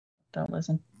don't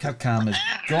listen. Capcom is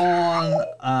gone,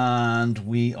 and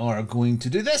we are going to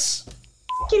do this.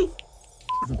 Kitty.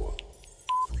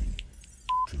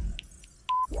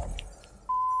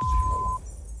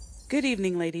 Good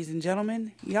evening, ladies and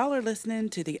gentlemen. Y'all are listening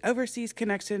to the Overseas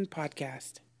Connection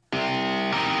podcast.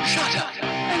 Shut up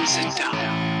and sit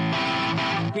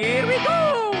down. Here we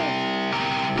go!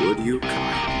 Would you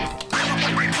kind?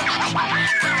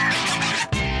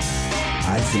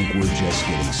 I think we're just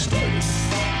getting started.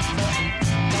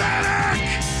 Medic!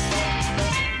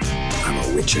 I'm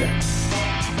a witcher.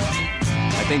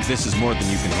 I think this is more than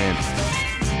you can handle.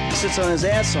 He sits on his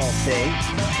ass all day.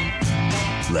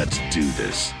 Let's do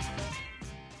this.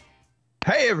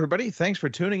 Hey, everybody. Thanks for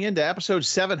tuning in to episode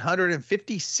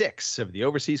 756 of the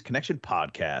Overseas Connection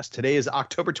podcast. Today is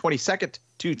October 22nd,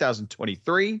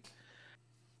 2023.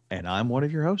 And I'm one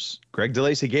of your hosts, Greg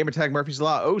DeLacy, Gamertag Murphy's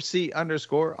Law, OC_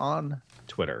 on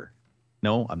Twitter.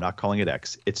 No, I'm not calling it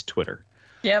X. It's Twitter.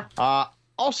 Yep.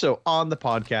 Also on the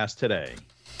podcast today,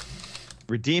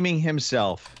 redeeming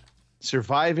himself,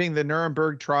 surviving the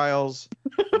Nuremberg trials,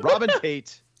 Robin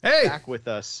Tate. Hey! Back with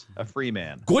us, a free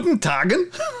man. Guten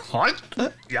Tagen. Hi.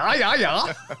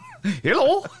 Yeah.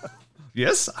 Hello.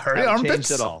 Yes, hurry armpits.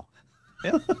 Changed it all.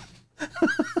 Yep.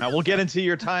 Now we'll get into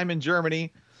your time in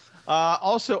Germany.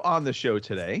 Also on the show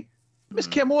today, Miss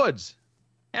Kim Woods.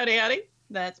 Howdy, howdy.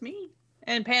 That's me.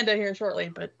 And Panda here shortly,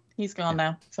 but he's gone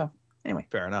now. So anyway.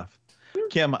 Fair enough.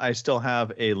 Kim, I still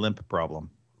have a limp problem.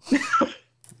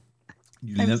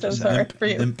 I'm so sorry for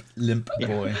you. Limp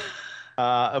boy.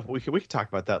 We could talk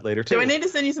about that later too. Do I need to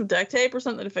send you some duct tape or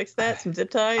something to fix that? Some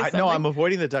zip ties? No, I'm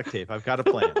avoiding the duct tape. I've got a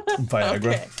plan. Viagra.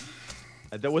 Okay.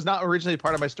 That was not originally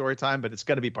part of my story time, but it's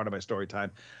going to be part of my story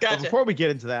time. Gotcha. But before we get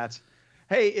into that,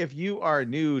 hey, if you are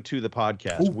new to the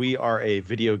podcast, we are a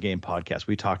video game podcast.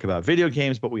 We talk about video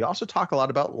games, but we also talk a lot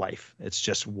about life. It's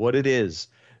just what it is.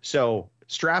 So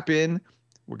strap in.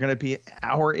 We're going to be an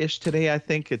hour-ish today, I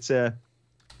think. It's a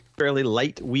fairly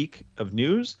light week of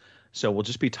news. So we'll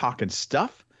just be talking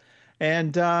stuff.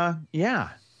 And yeah,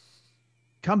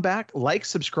 come back, like,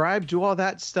 subscribe, do all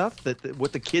that stuff that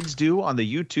what the kids do on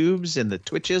the YouTubes and the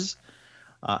Twitches.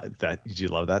 Did you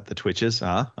love that? The Twitches?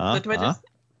 The Twitches?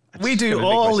 We do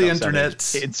all the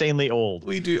internets. Insanely old.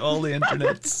 We do all the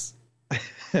internets.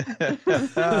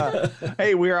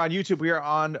 Hey, we are on YouTube. We are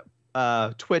on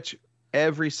Twitch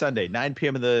every Sunday, 9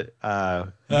 p.m. in the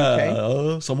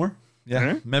UK. Somewhere. Yeah.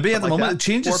 Mm-hmm. Maybe at the moment. It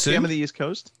changes 4 soon. p.m. on the East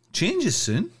Coast. Changes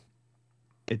soon.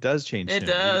 It does change It soon.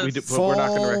 does. But we're not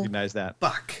going to recognize that.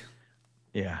 Back.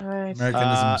 Yeah. Right.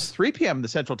 Americanisms. 3 p.m. in the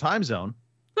Central Time Zone.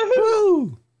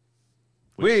 Woo!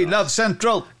 We love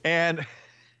Central. And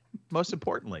most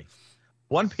importantly,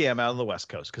 1 p.m. out on the West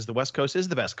Coast, because the West Coast is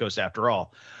the best coast after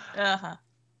all. Uh-huh.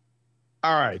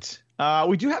 All right.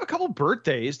 We do have a couple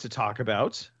birthdays to talk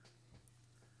about.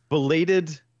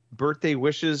 Belated birthday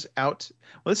wishes out.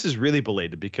 Well, this is really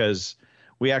belated because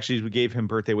we gave him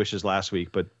birthday wishes last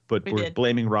week, but we're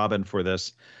blaming Robin for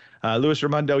this. Luis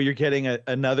Ramundo, you're getting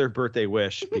another birthday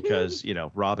wish because,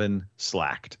 Robin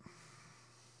slacked.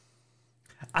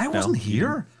 I wasn't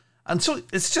here. And so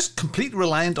it's just completely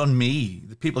reliant on me.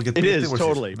 The people get birthday wishes.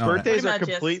 Totally. All right. Birthdays are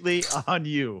Pretty much, completely on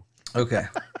you. Okay.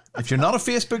 If you're not a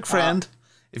Facebook friend,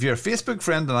 if you're a Facebook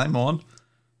friend and I'm on,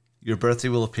 your birthday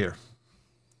will appear.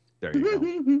 There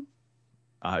you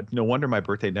go. No wonder my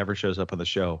birthday never shows up on the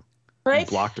show. Right?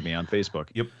 You blocked me on Facebook.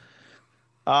 Yep.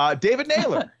 David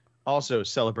Naylor also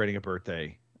celebrating a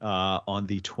birthday on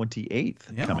the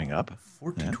 28th coming up.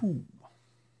 42.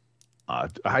 Yeah.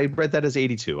 I read that as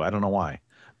 82. I don't know why,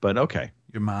 but okay.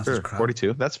 Your math is crap.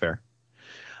 42. That's fair.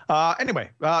 Anyway,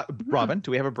 Robin,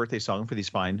 do we have a birthday song for these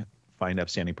fine,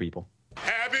 upstanding people?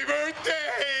 Happy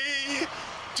birthday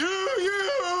to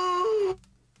you!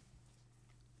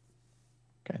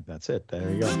 Okay, that's it. There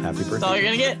you go. Happy birthday. That's all you're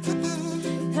going to get.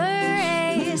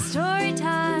 Hooray, story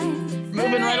time.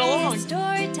 Moving right along.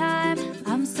 Story time.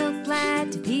 I'm so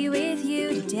glad to be with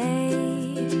you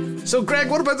today. So, Greg,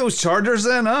 what about those Chargers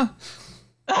then, huh?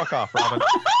 Fuck off, Robin.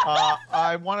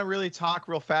 I want to really talk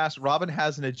real fast. Robin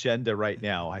has an agenda right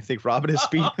now. I think Robin is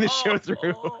speeding the show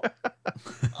through.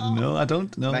 No, I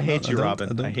don't. No, I hate you,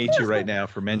 Robin. I I hate you right now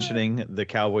for mentioning the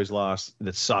Cowboys loss.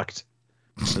 That sucked.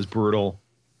 It was brutal.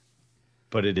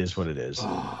 But it is what it is.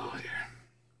 Oh, dear.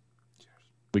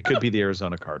 We could be the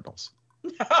Arizona Cardinals.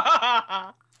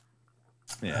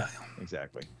 Yeah,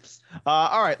 exactly.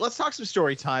 All right, let's talk some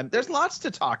story time. There's lots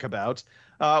to talk about.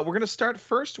 We're going to start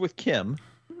first with Kim.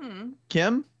 Mm-hmm.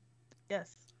 Kim?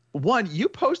 Yes. One, you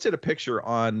posted a picture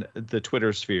on the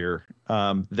Twitter sphere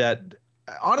that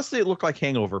honestly it looked like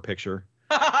hangover picture.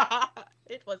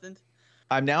 It wasn't.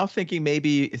 I'm now thinking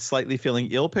maybe it's slightly feeling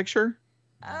ill picture.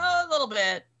 A little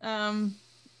bit.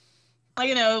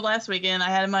 Last weekend I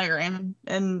had a migraine,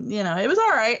 and it was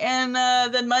all right. And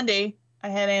then Monday I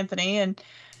had Anthony,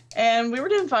 and we were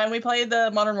doing fine. We played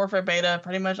the Modern Warfare beta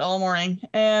pretty much all morning,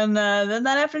 and then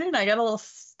that afternoon I got a little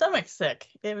stomach sick.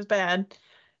 It was bad,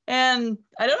 and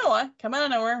I don't know why. Come out of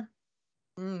nowhere.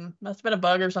 Must have been a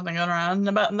bug or something going around.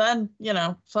 And then,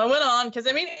 so I went on, because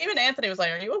even Anthony was like,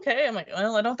 "Are you okay?" I'm like,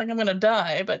 "Well, I don't think I'm gonna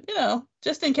die, but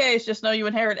just in case, just know you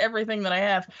inherit everything that I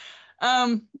have."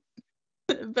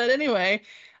 But anyway,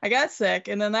 I got sick,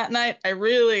 and then that night I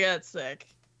really got sick.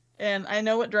 And I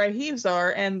know what dry heaves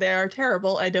are, and they are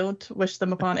terrible. I don't wish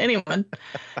them upon anyone,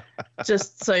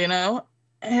 just so you know.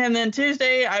 And then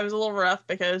Tuesday, I was a little rough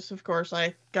because, of course,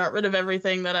 I got rid of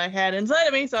everything that I had inside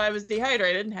of me, so I was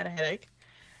dehydrated and had a headache.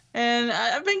 And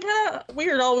I've been kind of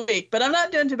weird all week, but I'm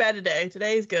not doing too bad today.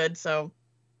 Today's good, so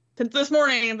since this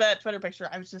morning in that Twitter picture,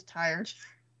 I was just tired.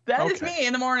 That is me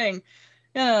in the morning.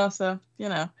 So,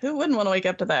 who wouldn't want to wake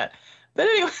up to that? But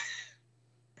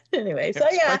anyway, so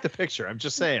yeah. Quite the picture. I'm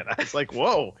just saying. I was like,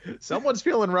 whoa, someone's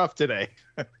feeling rough today.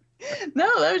 No,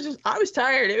 I was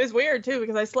tired. It was weird too,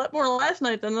 because I slept more last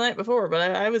night than the night before, but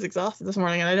I was exhausted this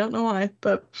morning, and I don't know why.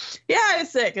 But yeah, I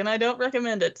was sick, and I don't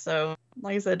recommend it. So,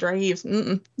 like I said, dry heaves.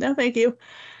 No, thank you.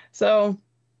 So.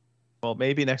 Well,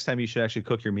 maybe next time you should actually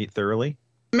cook your meat thoroughly.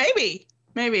 Maybe.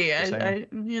 I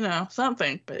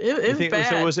something, but it was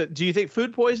bad. So do you think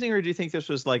food poisoning, or do you think this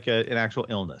was like an actual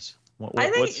illness?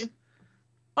 I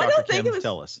don't think it was.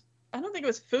 Tell us. I don't think it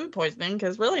was food poisoning,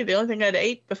 because really the only thing I'd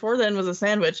ate before then was a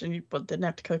sandwich, and you didn't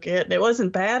have to cook it. It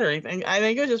wasn't bad or anything. I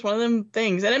think it was just one of them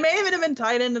things. And it may even have been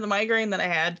tied into the migraine that I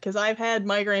had, because I've had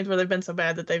migraines where they've been so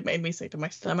bad that they've made me sick to my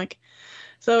stomach.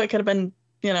 So it could have been,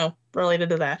 related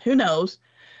to that. Who knows?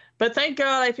 But thank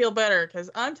God I feel better, because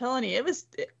I'm telling you,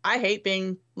 I hate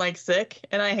being sick,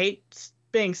 and I hate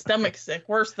being stomach sick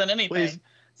worse than anything. Please.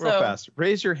 Real fast.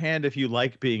 Raise your hand if you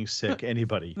like being sick.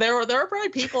 Anybody? There are probably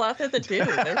people out there that do.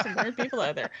 There's some weird people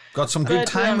out there. Got some good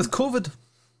time with COVID.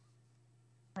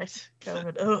 Right,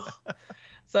 COVID. Ugh.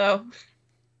 So,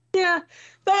 yeah.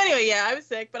 So anyway, yeah, I was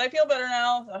sick, but I feel better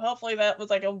now. So hopefully that was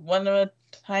like a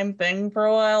one-time thing for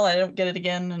a while. I don't get it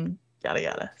again, and yada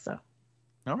yada. So.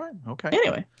 All right. Okay.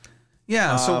 Anyway.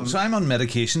 Yeah. So I'm on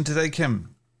medication today,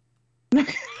 Kim.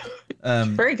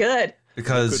 Very good.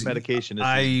 Because good medication is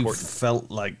I important. felt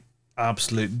like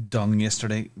absolute dung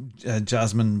yesterday.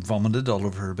 Jasmine vomited all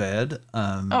over her bed.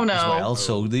 Oh no! As well.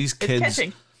 So these kids,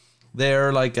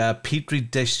 they're like a petri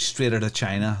dish straight out of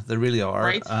China. They really are.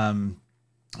 Right.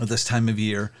 At this time of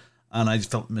year, and I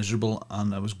felt miserable,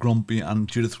 and I was grumpy. And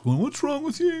Judith was going, "What's wrong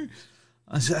with you?"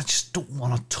 I said, "I just don't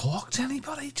want to talk to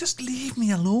anybody. Just leave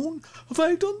me alone. Have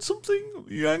I done something?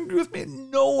 Are you angry with me?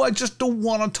 No, I just don't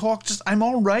want to talk. I'm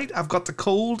all right. I've got the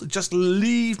cold. Just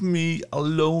leave me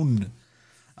alone."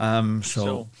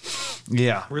 So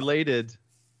yeah. Related,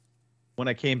 when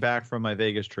I came back from my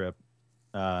Vegas trip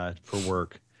for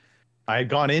work, I had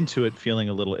gone into it feeling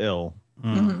a little ill.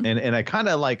 Mm-hmm. And I kind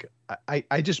of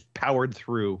I just powered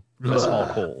through a small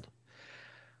cold.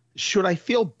 Should I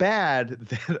feel bad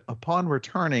that upon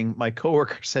returning, my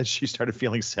coworker said she started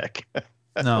feeling sick?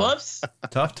 No. Whoops.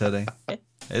 Tough today. It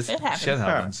happens. Shit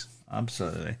happens.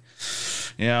 Absolutely.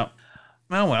 Yeah.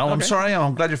 Oh, well, Okay. I'm sorry.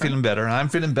 I'm glad you're feeling better. I'm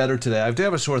feeling better today. I do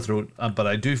have a sore throat, but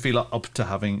I do feel up to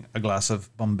having a glass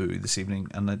of bamboo this evening,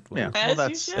 and it will, As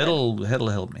you should. it'll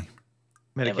help me.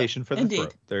 Medication for the Indeed.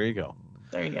 throat. There you go.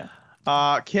 There you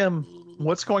go. Kim,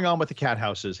 what's going on with the cat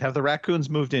houses? Have the raccoons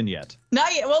moved in yet?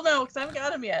 Not yet. Well, no, because I haven't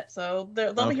got them yet. So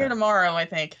they'll be here tomorrow, I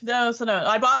think. No.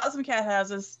 I bought some cat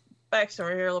houses.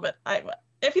 Backstory here a little bit.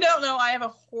 If you don't know, I have a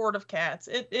horde of cats.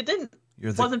 It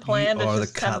wasn't planned. You are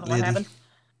It's the just kind cat of what lady. happened.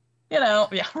 Yeah,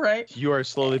 right. You are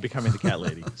slowly becoming the cat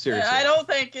lady. Seriously. I don't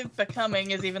think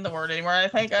becoming is even the word anymore. I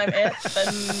think I'm it,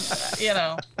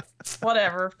 and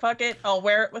whatever. Fuck it. I'll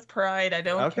wear it with pride. I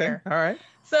don't care. All right.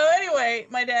 So anyway,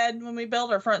 my dad, when we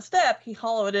built our front step, he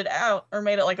hollowed it out or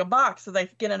made it like a box so they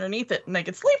could get underneath it and they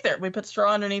could sleep there. We put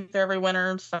straw underneath there every winter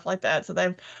and stuff like that. So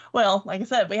like I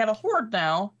said, we have a horde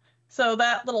now. So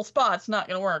that little spot's not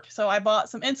going to work. So I bought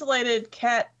some insulated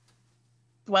cat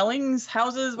dwellings,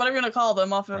 houses, whatever you're going to call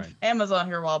them, off of Amazon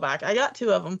here a while back. I got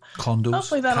 2 of them. Condos.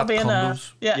 Hopefully that'll cat be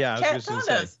condos. Yeah, I cat was just condos.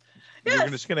 gonna say, Yes. You're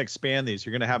just going to expand these.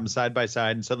 You're going to have them side by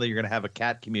side, and suddenly you're going to have a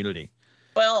cat community.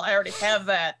 Well, I already have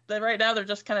that. Right now they're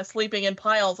just kind of sleeping in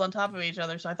piles on top of each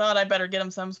other. So I thought I'd better get them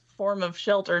some form of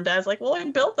shelter. And Dad's like, well, we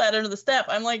built that under the step.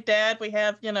 I'm like, Dad, we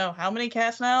have, how many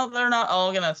cats now? They're not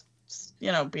all going to,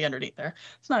 be underneath there.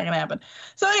 It's not going to happen.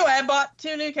 So anyway, I bought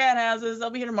 2 new cat houses. They'll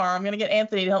be here tomorrow. I'm going to get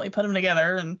Anthony to help me put them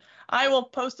together. And I will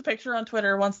post a picture on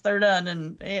Twitter once they're done,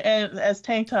 and as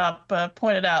Tank Top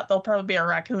pointed out, there'll probably be a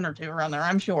raccoon or two around there,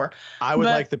 I'm sure. I would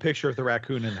like the picture of the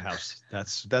raccoon in the house.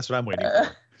 That's what I'm waiting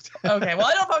for. Okay, well,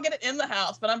 I don't know if I'll get it in the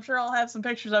house, but I'm sure I'll have some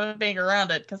pictures of it being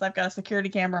around it because I've got a security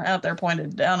camera out there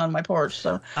pointed down on my porch.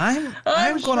 So I'm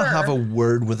going to have a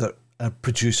word with a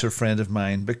producer friend of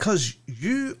mine, because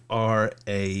you are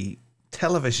a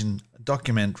television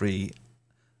documentary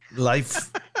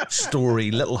life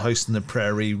story, Little House on the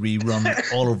Prairie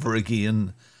rerun all over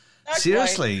again.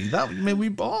 Seriously, that would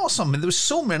be awesome. I mean, there was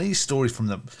so many stories from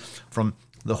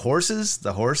the horses,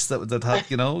 the horse that had,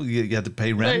 you had to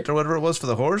pay rent or whatever it was for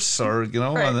the horse, or and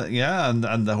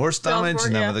the horse damage,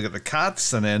 and then they got the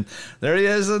cats, and then there he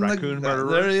is, and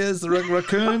there he is, the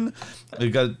raccoon.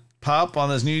 We got Pop on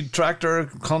his new tractor,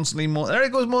 constantly there he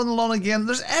goes mowing the lawn again.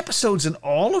 There's episodes in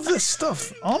all of this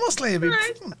stuff. Honestly, it'd be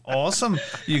freaking awesome.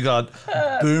 You got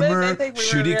Boomer.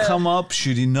 Should he come up?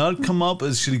 Should he not come up?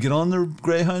 Should he get on the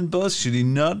Greyhound bus? Should he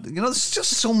not? There's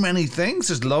just so many things.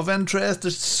 There's love interest.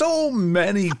 There's so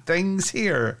many things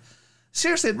here.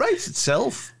 Seriously, it writes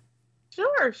itself.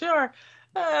 Sure.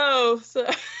 Oh, so.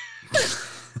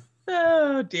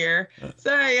 Oh dear.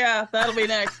 So yeah, that'll be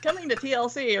next. Coming to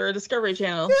TLC or Discovery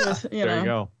Channel. Yeah. Just, there you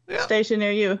go. Station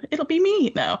near you. It'll be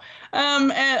me now.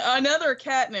 And another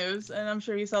cat news, and I'm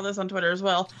sure you saw this on Twitter as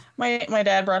well. My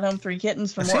dad brought home 3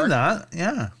 kittens from I've work. seen that.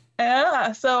 Yeah.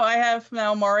 Yeah. So I have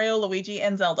now Mario, Luigi,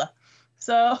 and Zelda.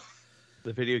 So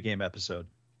The video game episode.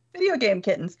 Video game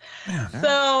kittens. Yeah.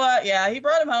 So he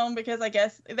brought them home because I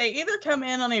guess they either come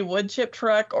in on a wood chip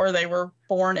truck or they were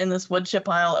born in this wood chip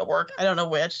pile at work. I don't know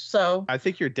which. So I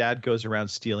think your dad goes around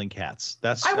stealing cats.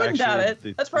 I wouldn't doubt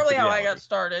it. That's probably how I got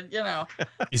started.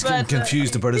 He's getting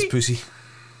confused about his pussy.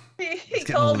 He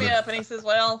called me up and he says,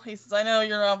 I know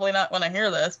you're probably not going to hear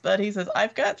this, but he says,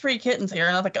 I've got 3 kittens here.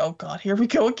 And I'm like, oh God, here we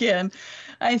go again.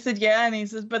 I said, yeah. And he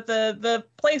says, but the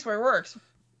place where he works,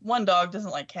 one dog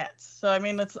doesn't like cats. So, I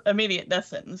mean, it's immediate death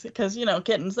sentence because,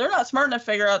 kittens, they're not smart enough to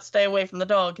figure out stay away from the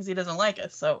dog because he doesn't like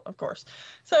us. So, of course.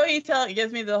 So he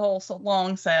gives me the whole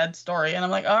long, sad story. And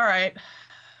I'm like, all right.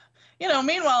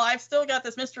 Meanwhile, I've still got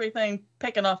this mystery thing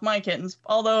picking off my kittens.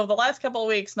 Although the last couple of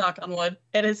weeks, knock on wood,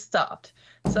 it has stopped.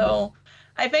 So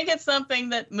I think it's something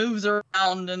that moves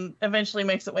around and eventually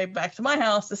makes its way back to my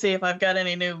house to see if I've got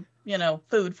any new,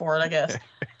 food for it, I guess.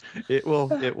 It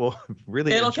will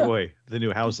really enjoy the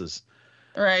new houses.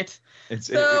 Right.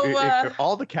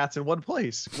 All the cats in one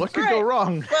place. What could go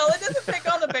wrong? Well, it doesn't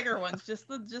pick on the bigger ones, just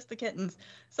the kittens.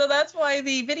 So that's why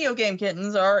the video game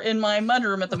kittens are in my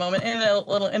mudroom at the moment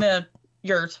in a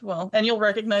yurt. Well, and you'll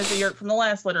recognize the yurt from the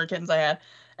last litter of kittens I had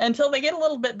until they get a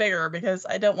little bit bigger because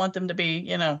I don't want them to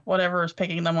be, whatever is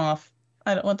picking them off.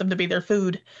 I don't want them to be their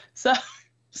food. So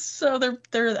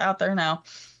they're out there now.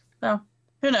 So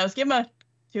who knows? Give them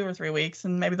 2 or 3 weeks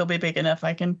and maybe they'll be big enough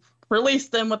I can release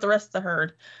them with the rest of the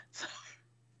herd. So,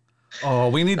 oh,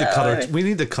 we need to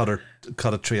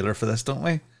cut a trailer for this, don't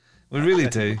we? We really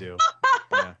do.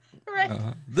 Yeah.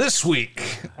 Right. This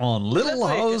week on Little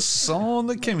House on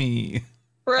the Kimmy.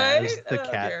 Right? As the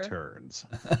cat turns.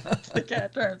 The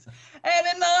cat turns. And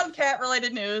in non-cat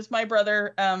related news, my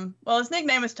brother, his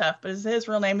nickname is Tough, but his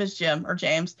real name is Jim or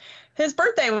James. His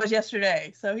birthday was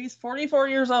yesterday, so he's 44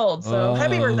 years old. So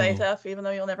happy birthday, Tough, even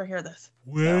though you'll never hear this.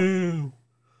 Wow. So,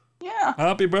 yeah.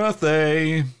 Happy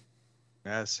birthday.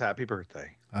 Yes, happy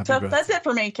birthday. That's it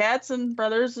for me. Cats and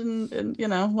brothers and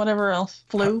whatever else.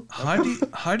 Flu. How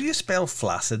do you spell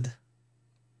flaccid?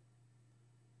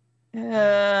 A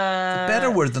better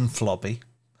word than floppy.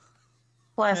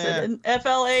 Placid.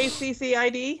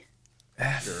 FLACCID.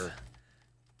 Sure.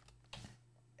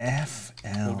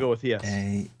 FL. We'll go with yes.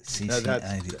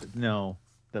 ACCID. No.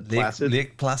 The Placid.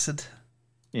 Lake Placid.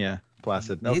 Yeah,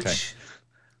 Placid. Okay.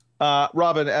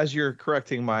 Robin, as you're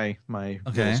correcting my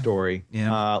story,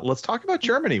 let's talk about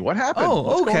Germany. What happened?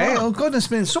 Oh, okay. Oh, goodness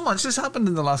me. So much has happened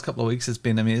in the last couple of weeks. It's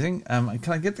been amazing.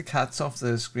 Can I get the cats off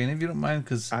the screen if you don't mind?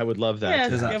 Because I would love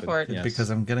that. Yeah, go for it. Yes.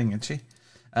 Because I'm getting itchy.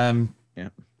 Yeah.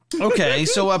 Okay,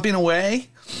 so I've been away.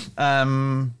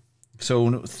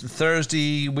 So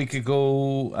Thursday, week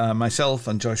ago, myself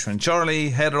and Joshua and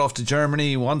Charlie headed off to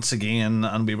Germany once again,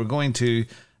 and we were going to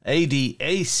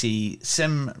ADAC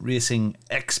Sim Racing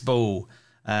Expo.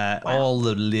 All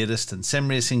the latest in sim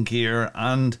racing gear,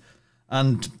 and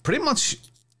pretty much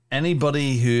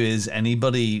anybody who is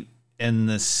anybody in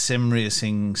the sim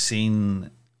racing scene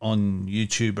on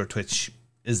YouTube or Twitch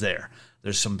is there.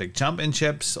 There's some big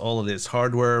championships, all of this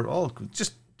hardware, all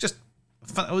just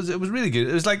fun. It was really good.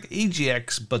 It was like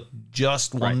EGX, but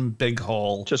just one big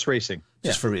hall, just racing,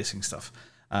 just for racing stuff.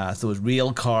 So it was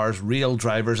real cars, real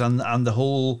drivers, and the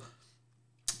whole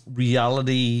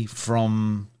reality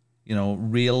from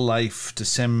real life to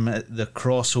sim. The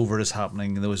crossover is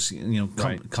happening. There was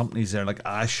companies there like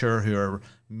Asher who are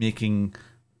making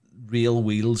real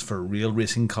wheels for real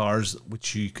racing cars,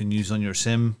 which you can use on your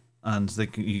sim, and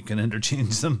you can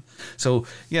interchange them. So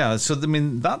yeah, so I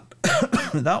mean that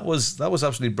that was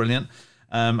absolutely brilliant.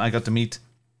 I got to meet,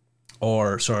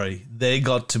 they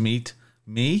got to meet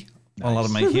me. Nice. A lot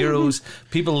of my heroes,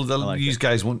 people that you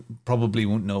guys probably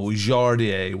won't know.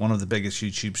 Jardier, one of the biggest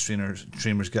YouTube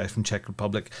streamers guy from Czech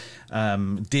Republic.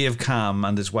 Dave Cam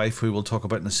and his wife, who we'll talk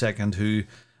about in a second, who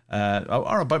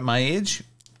are about my age,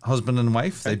 husband and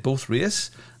wife. They both race.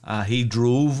 He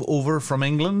drove over from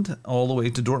England all the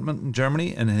way to Dortmund in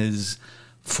Germany in his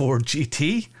Ford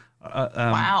GT.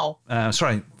 Wow. A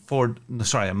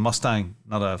Mustang,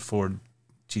 not a Ford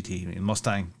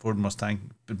GT. Ford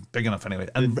Mustang, big enough anyway.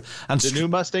 And the new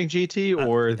Mustang GT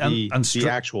or the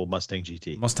actual Mustang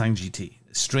GT? Mustang GT.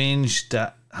 Strange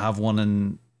to have one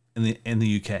in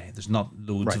the UK. There's not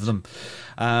loads of them.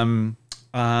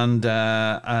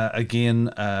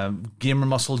 Again, Gamer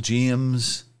Muscle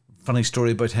James. Funny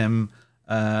story about him.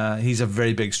 He's a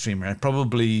very big streamer.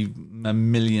 Probably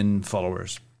 1 million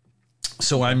followers.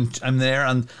 So I'm there,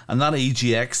 and that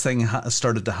AGX thing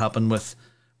started to happen with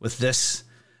this.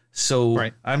 So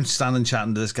I'm standing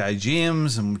chatting to this guy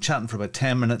James, and we're chatting for about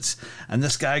 10 minutes, and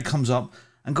this guy comes up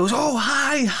and goes, "Oh,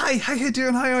 hi, how you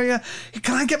doing? How are you?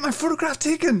 Can I get my photograph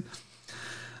taken?"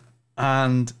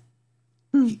 And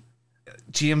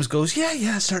James goes,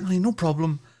 "Yeah, certainly, no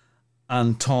problem."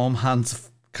 And Tom hands the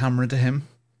camera to him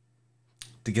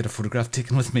to get a photograph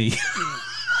taken with me.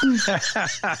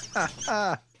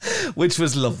 Which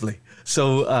was lovely.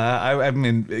 So I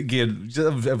mean, again,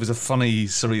 it was a funny,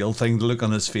 surreal thing. The look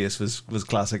on his face was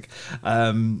classic.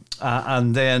 And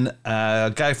then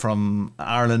a guy from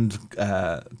Ireland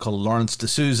called Lawrence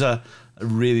D'Souza, a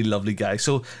really lovely guy.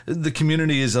 So the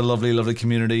community is a lovely, lovely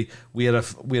community. We had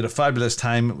a fabulous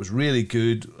time. It was really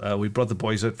good. We brought the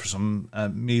boys out for some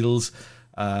meals,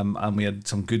 and we had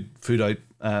some good food out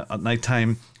at night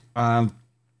time. I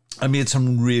made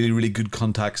some really, really good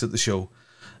contacts at the show.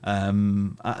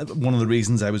 One of the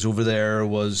reasons I was over there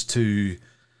was to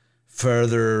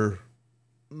further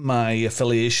my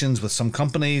affiliations with some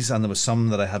companies, and there was some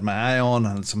that I had my eye on,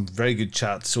 and some very good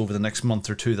chats over the next month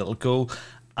or two that'll go.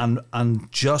 And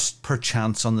just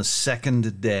perchance on the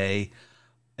second day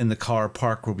in the car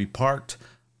park where we parked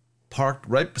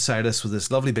right beside us with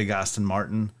this lovely big Aston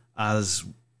Martin,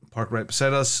 parked right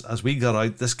beside us. As we got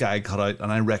out, this guy got out,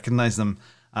 and I recognized them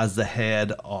as the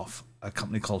head of a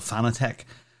company called Fanatec.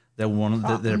 They're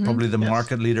they're probably the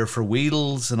market leader for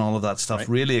wheels and all of that stuff,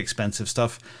 really expensive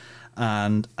stuff.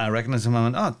 And I recognized him. I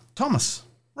went, "Oh, Thomas,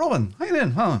 Robin, how you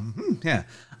doing?" "Oh, yeah."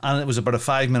 And it was about a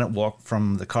 5-minute walk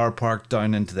from the car park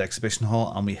down into the exhibition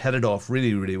hall, and we headed off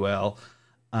really, really well.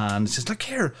 And it's just like,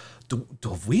 "Here,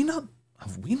 have we not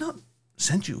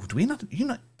sent you? Do you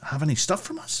not have any stuff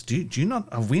from us?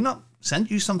 Have we not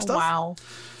sent you some stuff?" Wow.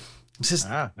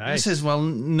 He says, "Well,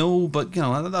 no, but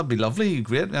that'd be lovely,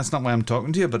 great. That's not why I'm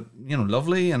talking to you, but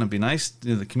lovely, and it'd be nice.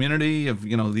 The community of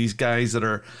these guys that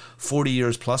are 40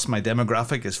 years plus. My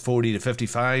demographic is 40 to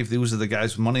 55. Those are the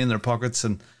guys with money in their pockets,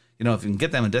 and if you can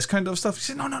get them a discount of stuff." He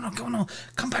said, "No,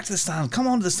 come back to the stand. Come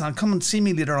on to the stand. Come and see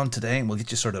me later on today, and we'll get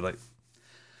you sorted out."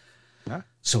 Huh?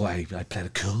 So I played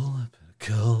it cool,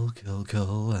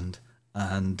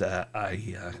 and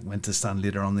I went to the stand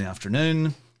later on in the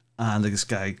afternoon. And this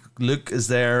guy Luke is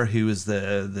there, who is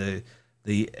the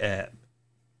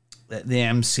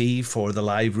MC for the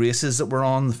live races that we're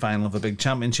on, the final of a big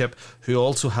championship, who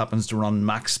also happens to run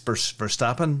Max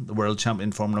Verstappen, the world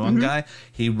champion Formula 1 guy.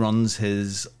 He runs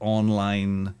his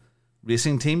online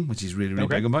racing team, which he's really, really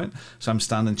big about. So I'm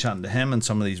standing chatting to him and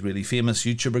some of these really famous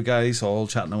YouTuber guys, all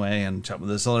chatting away and chatting with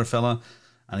this other fella.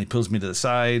 And he pulls me to the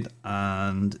side,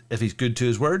 and if he's good to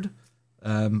his word,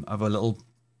 I have a little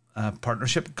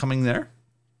partnership coming there.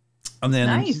 And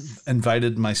then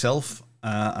invited myself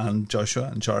and Joshua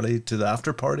and Charlie to the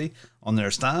after party on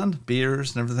their stand,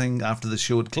 beers and everything after the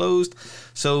show had closed.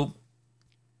 So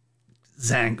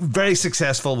zang, very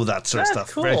successful with that sort of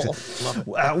stuff. Cool.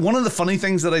 One of the funny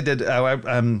things that I did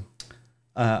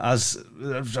as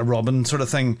a Robin sort of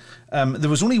thing, there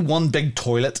was only one big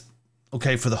toilet,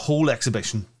 for the whole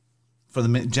exhibition, for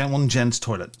the one gents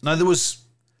toilet. Now there was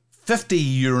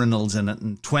 50 urinals in it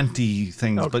and 20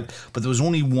 things, but there was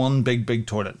only one big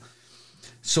toilet.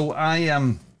 So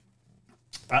I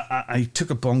took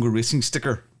a Bongo Racing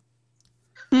sticker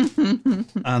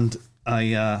and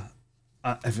I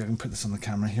if I can put this on the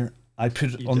camera here, I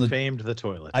put it on the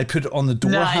toilet. I put it on the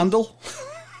door handle.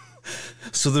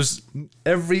 So there's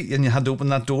and you had to open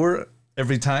that door,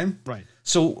 every time. Right.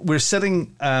 So we're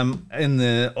sitting in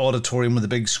the auditorium with a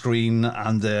big screen,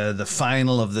 and the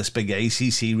final of this big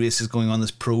ACC race is going on,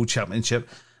 this pro championship,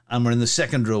 and we're in the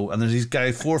second row, and there's these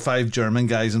guys, 4 or 5 German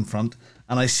guys in front,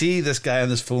 and I see this guy on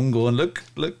his phone going, look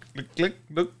at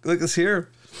this here.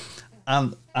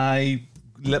 And I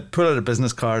put out a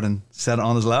business card and set it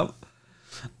on his lap.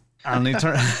 And he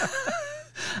turned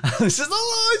and he says,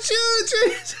 "Oh,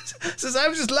 Jesus!" Says,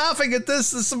 "I'm just laughing at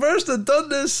this. It's the first I've done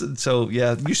this." And so,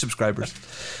 yeah, new subscribers.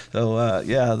 So,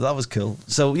 yeah, that was cool.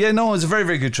 So, yeah, no, it was a very,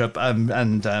 very good trip.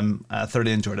 And I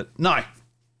thoroughly enjoyed it. Now,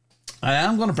 I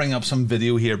am going to bring up some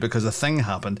video here because a thing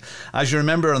happened. As you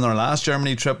remember, on our last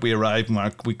Germany trip, we arrived and our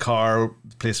car,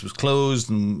 the place was closed,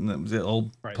 and it was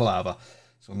all palaver.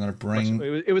 So I'm going to bring...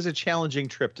 It was a challenging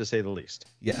trip, to say the least.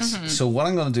 Yes. Mm-hmm. So what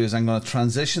I'm going to do is I'm going to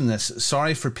transition this.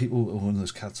 Sorry for people... Oh,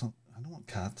 there's cats on. I don't want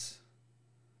cats.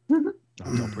 No,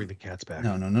 don't bring the cats back.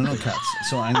 No cats.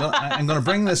 So I'm going to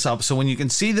bring this up. So when you can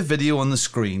see the video on the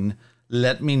screen,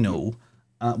 let me know.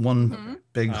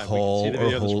 Big hall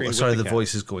or hole. Sorry, the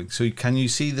voice is going. So can you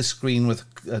see the screen with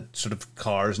sort of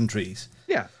cars and trees?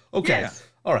 Yeah. Okay. Yeah.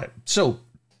 All right. So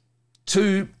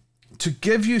to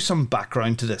give you some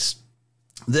background to this.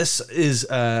 This is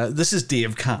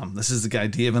Dave Cam. This is the guy,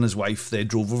 Dave and his wife. They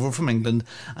drove over from England,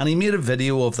 and he made a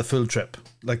video of the full trip,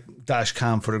 like dash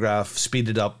cam photograph,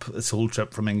 speeded up this whole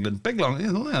trip from England. Big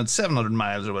long, 700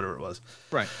 miles or whatever it was.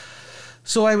 Right.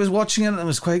 So I was watching it, and it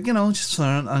was quite, just there.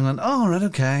 I went, oh, right,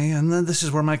 okay. And then this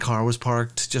is where my car was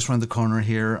parked, just around the corner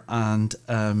here. And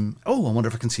I wonder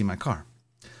if I can see my car.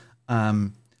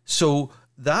 So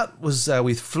that was,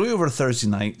 we flew over Thursday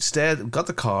night, got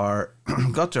the car,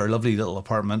 got to our lovely little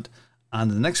apartment,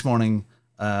 and the next morning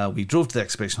we drove to the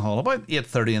exhibition hall about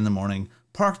 8:30 in the morning,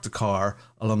 parked the car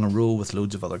along a row with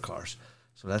loads of other cars.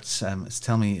 So let's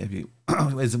tell me if you, tell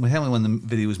me when the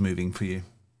video is moving for you.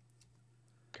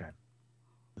 Okay.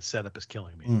 The setup is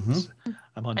killing me. Mm-hmm.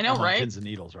 I'm on pins and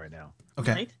needles right now.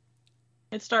 Okay. Right?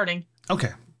 It's starting.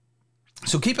 Okay.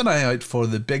 So keep an eye out for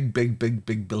the big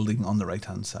building on the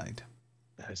right-hand side.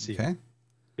 I see. Okay.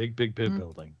 Big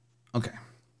building. Okay.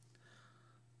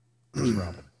 There's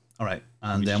Robin. All right.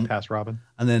 And then pass Robin.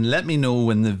 And then let me know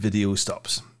when the video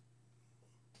stops.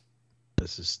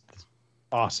 This is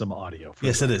awesome audio.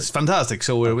 Yes, it is. Fantastic.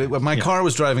 So my car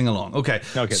was driving along. Okay.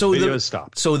 Okay. So the video has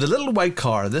stopped. So this little white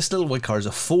car is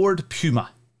a Ford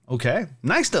Puma. Okay.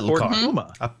 Nice little car.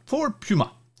 Puma. A Ford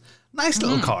Puma. Nice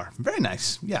little car. Very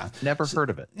nice. Yeah. Never heard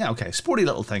of it. Yeah, okay. Sporty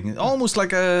little thing. Almost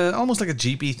like a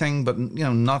Jeepy thing, but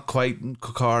not quite a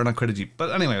car, not quite a Jeep.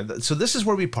 But anyway, so this is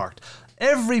where we parked.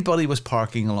 Everybody was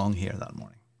parking along here that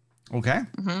morning. Okay?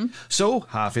 Mm-hmm. So,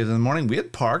 8:30 in the morning, we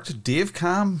had parked. Dave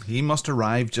Cam, he must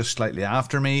arrive just slightly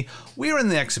after me. We were in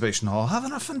the exhibition hall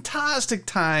having a fantastic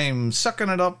time, sucking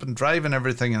it up and driving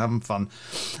everything and having fun.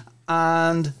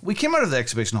 And we came out of the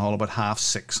exhibition hall about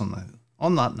 6:30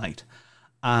 on that night.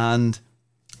 And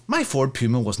my Ford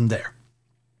Puma wasn't there.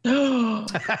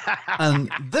 And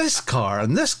this car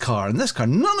and this car and this car,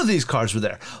 none of these cars were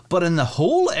there. But in the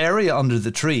whole area under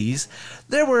the trees,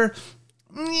 there were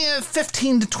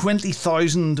 15 to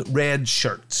 20,000 red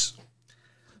shirts.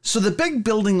 So the big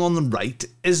building on the right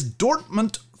is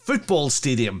Dortmund Football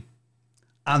Stadium.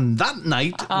 And that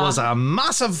night was a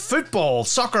massive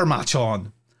soccer match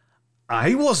on.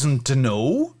 I wasn't to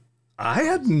know. I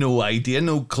had no idea,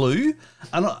 no clue.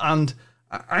 And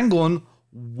I'm going,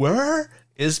 where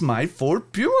is my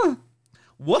Ford Puma?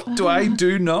 What do I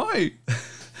do now?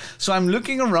 So I'm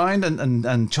looking around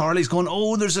and Charlie's going,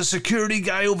 oh, there's a security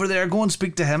guy over there. Go and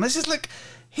speak to him. I says, look,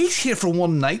 he's here for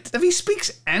one night. If he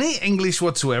speaks any English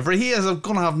whatsoever, he is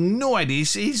going to have no idea.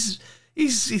 He's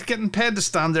getting paid to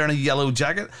stand there in a yellow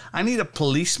jacket. I need a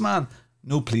policeman.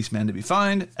 No policeman to be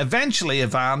found. Eventually, a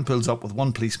van pulls up with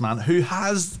one policeman who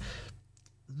has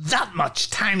that much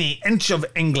tiny inch of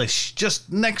English,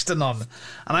 just next to none.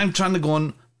 And I'm trying to go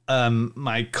on,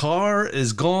 my car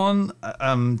is gone.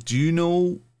 Do you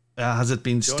know, has it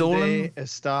been stolen? ¿Dónde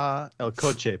está el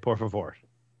coche, por favor?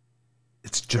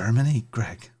 It's Germany,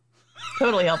 Greg.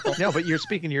 Totally helpful. No, but you're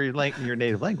speaking your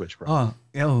native language, bro.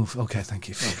 Oh, okay, thank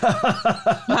you.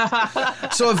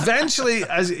 So eventually,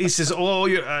 as he says,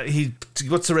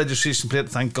 what's the registration plate?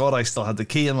 Thank God I still had the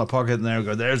key in my pocket, and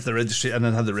there's the registration,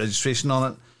 and it had the registration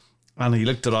on it. And he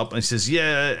looked it up, and he says,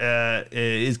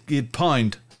 it's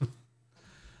 £1.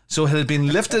 So it had been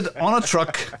lifted on a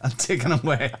truck and taken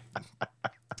away.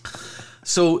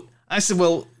 So I said,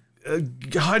 well,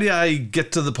 how do I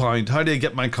get to the pound? How do I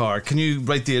get my car? Can you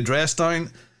write the address down?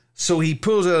 So he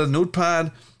pulls out a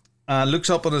notepad, looks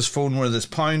up on his phone where this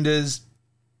pound is,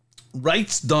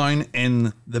 writes down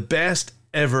in the best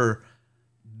ever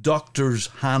doctor's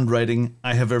handwriting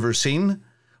I have ever seen,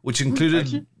 which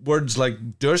included words like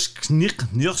 16.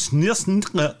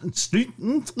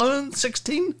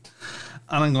 And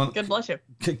I'm going, God bless you.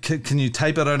 Can you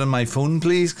type it out on my phone,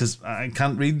 please? Because I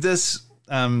can't read this.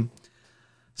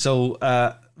 So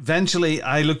eventually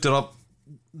I looked it up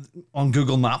on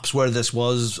Google Maps where this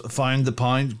was, found the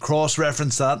pound,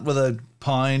 cross-referenced that with a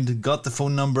pound, got the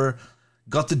phone number,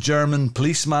 got the German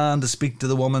policeman to speak to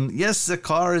the woman. Yes, the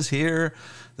car is here.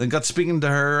 Then got speaking to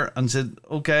her and said,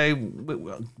 okay,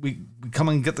 we come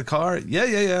and get the car.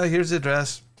 Yeah, here's the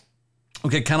address.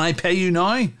 Okay, can I pay you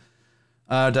now?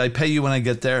 Do I pay you when I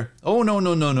get there? Oh,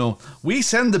 no. We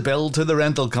send the bill to the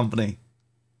rental company.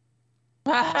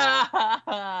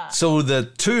 So the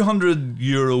 €200,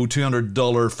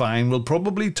 $200 fine will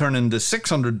probably turn into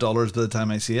 $600 by the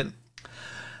time I see it.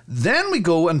 Then we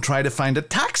go and try to find a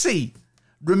taxi.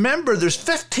 Remember, there's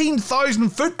 15,000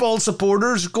 football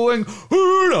supporters going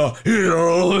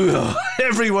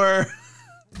everywhere.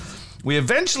 We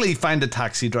eventually find a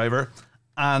taxi driver,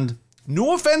 and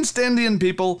no offense to Indian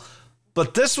people,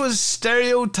 but this was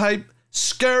stereotype,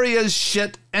 scary as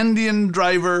shit Indian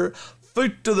driver,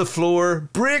 foot to the floor,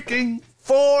 braking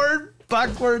forward,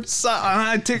 backwards.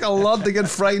 I take a lot to get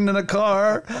frightened in a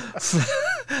car.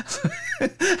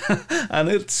 And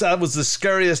that was the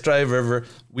scariest drive ever.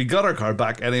 We got our car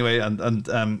back anyway,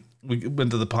 and we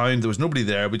went to the pound. There was nobody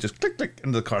there. We just click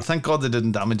into the car. Thank God they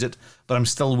didn't damage it. But I'm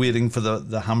still waiting for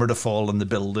the hammer to fall and the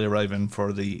bill to arrive in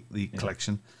for the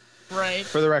collection. Right.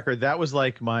 For the record, that was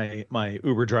like my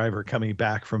Uber driver coming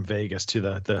back from Vegas to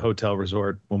the hotel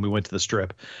resort when we went to the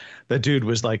Strip. The dude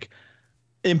was like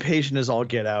impatient as all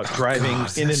get out, driving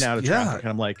in and out of traffic. And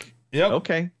I'm like,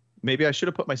 okay, maybe I should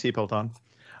have put my seatbelt on.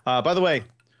 By the way,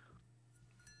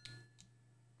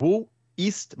 wo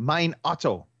ist mein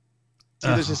Auto? See,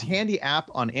 there's this handy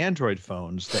app on Android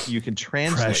phones that you can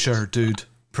translate. Pressure, dude.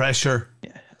 Pressure.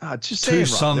 Yeah. Just Two saying, Rob,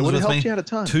 sons it would have with helped me. you out a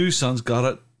ton. Two sons got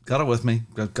it with me.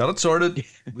 Got it sorted.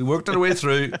 We worked our way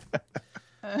through.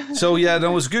 So yeah,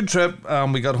 no, it was a good trip.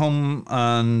 We got home,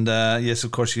 and yes,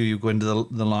 of course, you go into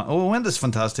the line. Oh, we went to this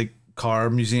fantastic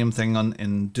car museum thing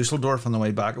in Dusseldorf on the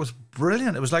way back. It was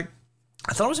brilliant. It was like,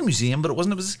 I thought it was a museum, but it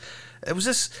wasn't. It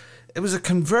was a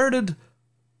converted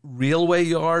railway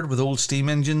yard with old steam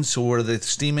engines. So where the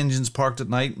steam engines parked at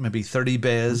night, maybe 30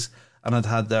 bays, and it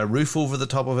had the roof over the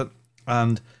top of it,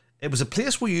 and it was a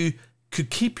place where you could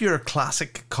keep your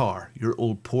classic car, your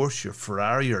old Porsche, your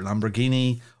Ferrari, your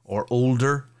Lamborghini, or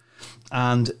older,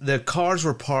 and the cars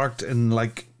were parked in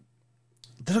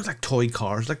they looked like toy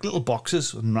cars, like little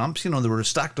boxes and ramps. They were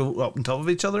stacked up on top of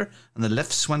each other, and the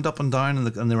lifts went up and down,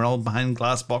 and they were all behind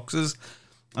glass boxes.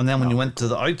 And then when you went to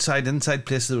the inside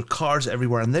places, there were cars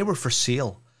everywhere, and they were for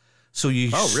sale. So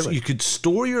you could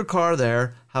store your car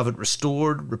there, have it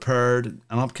restored, repaired,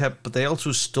 and upkept, but they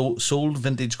also sold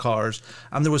vintage cars,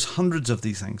 and there was hundreds of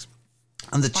these things.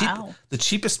 And the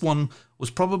cheapest one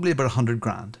was probably about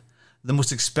 $100,000. The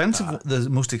most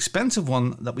expensive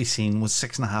one that we seen was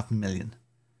 $6.5 million.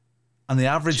 And the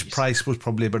average price was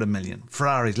probably about $1 million.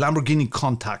 Ferraris, Lamborghini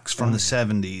Contacts from the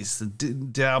 70s, the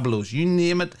Diablos, you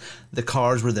name it, the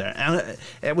cars were there. And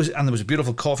there was a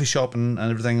beautiful coffee shop and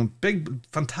everything. A big,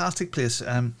 fantastic place.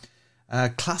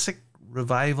 Classic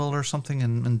Revival or something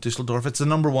in Dusseldorf. It's the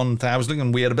number one thing. I was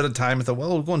looking, we had a bit of time. I thought,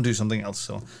 well, we'll go and do something else.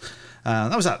 So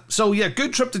that was that. So yeah,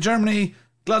 good trip to Germany.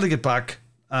 Glad to get back.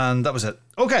 And that was it.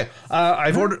 Okay,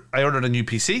 I ordered a new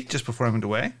PC just before I went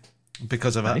away.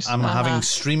 Because of I'm having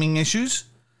streaming issues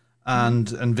and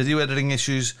video editing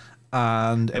issues,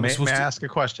 and may I ask a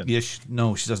question? Yes,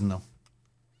 no, she doesn't know.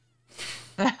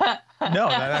 No,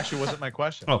 that actually wasn't my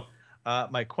question. Oh,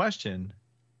 my question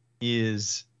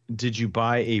is: did you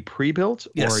buy a pre-built,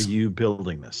 or Yes. are you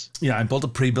building this? Yeah, I bought a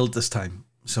pre-built this time.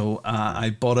 So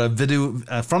I bought a video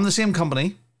from the same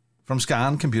company, from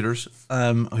Scan Computers,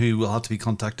 who will have to be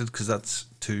contacted because that's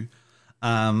two.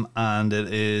 And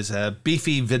it is a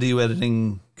beefy video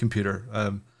editing computer,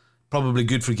 probably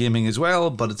good for gaming as well,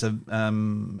 but it's a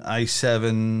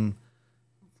i7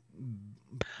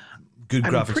 good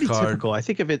graphics pretty card. Typical. I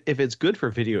think if it's good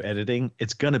for video editing,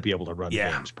 it's going to be able to run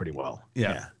games pretty well.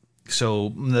 Yeah. So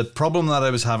the problem that I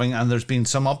was having, and there's been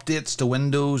some updates to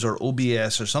Windows or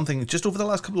OBS or something just over the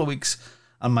last couple of weeks,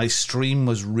 and my stream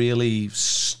was really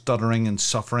stuttering and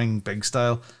suffering big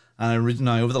style. And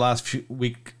now over the last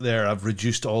week there, I've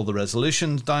reduced all the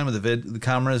resolutions down with the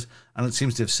cameras, and it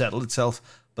seems to have settled itself.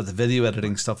 But the video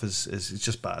editing stuff is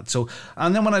just bad. So,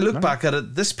 and then when I look back at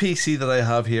it, this PC that I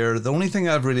have here, the only thing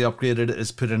I've really upgraded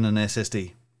is put in an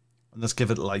SSD. Let's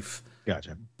give it life.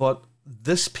 Gotcha. But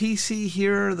this PC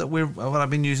here that what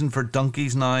I've been using for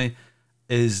donkeys now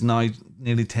is now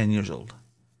nearly 10 years old.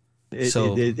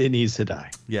 It needs to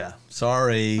die. Yeah,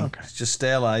 sorry. Okay. Just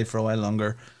stay alive for a while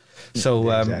longer. So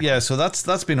exactly. so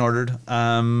that's been ordered.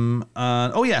 And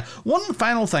one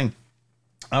final thing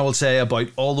I will say about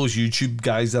all those YouTube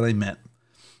guys that I met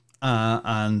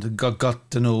and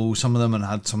got to know some of them and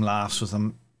had some laughs with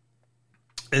them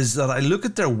is that I look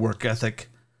at their work ethic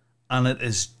and it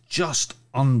is just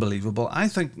unbelievable. I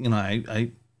think,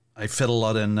 I fit a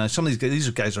lot in. Some of these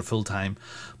guys are full time,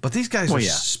 but these guys are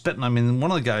spitting. I mean,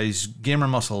 one of the guys, Gamer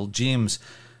Muscle, James,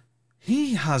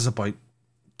 he has about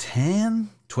 10,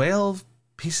 12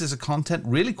 pieces of content,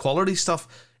 really quality stuff,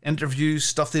 interviews,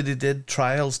 stuff that he did,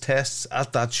 trials, tests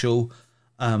at that show.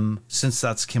 Since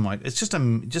that's came out, it's just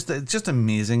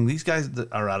amazing. These guys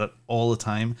that are at it all the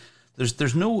time.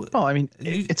 There's no. Oh, I mean,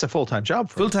 it's a full-time job.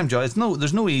 Full-time job.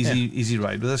 There's no easy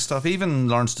ride with this stuff. Even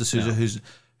Lawrence D'Souza,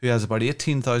 who has about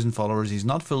 18,000 followers, he's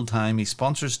not full-time. He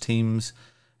sponsors teams.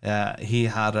 He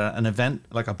had an event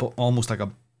almost like a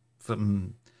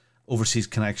overseas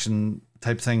connection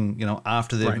type thing.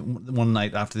 After one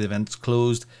night after the event's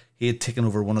closed, he had taken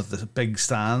over one of the big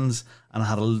stands and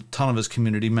had a ton of his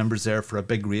community members there for a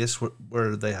big race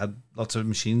where they had lots of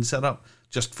machines set up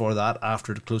just for that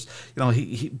after it closed.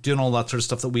 He doing all that sort of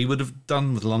stuff that we would have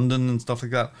done with London and stuff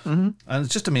like that. Mm-hmm. And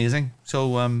it's just amazing.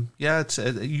 So, it's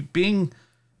being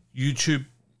YouTube,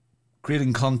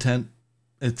 creating content.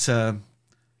 It's no,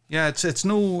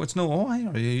 oh, are you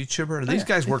a YouTuber? These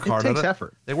guys work hard at it. It takes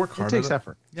effort. They work hard. It takes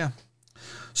effort. Yeah.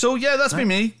 So that's been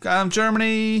me.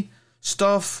 Germany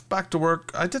stuff. Back to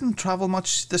work. I didn't travel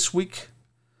much this week.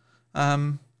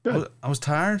 Good. I was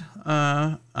tired.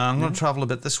 I'm going to travel a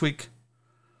bit this week,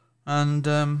 and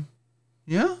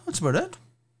that's about it.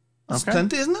 That's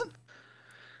plenty, isn't it?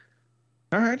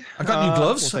 All right. I got new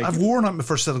gloves. I've worn out my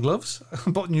first set of gloves. I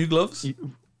bought new gloves. It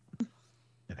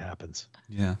happens.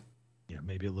 Yeah. Yeah,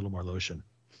 maybe a little more lotion.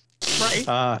 Right.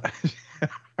 All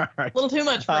right. A little too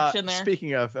much friction there.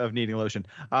 Speaking of needing lotion,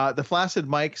 the flaccid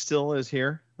mic still is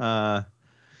here. What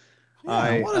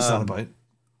is that about?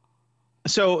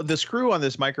 So the screw on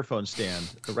this microphone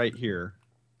stand right here.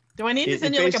 Do I need to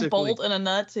send you like a bolt and a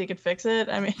nut so you can fix it?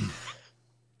 I mean,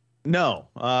 no.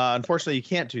 Unfortunately, you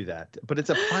can't do that. But it's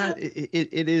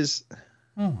it is.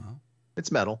 Oh wow.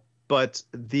 It's metal, but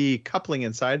the coupling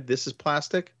inside this is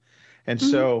plastic, and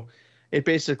so it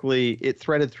basically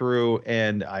threaded through,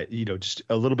 and just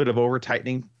a little bit of over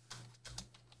tightening.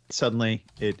 Suddenly,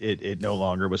 it no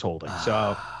longer was holding.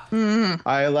 So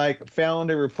I found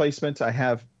a replacement. I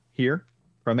have here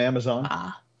from Amazon,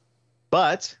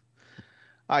 but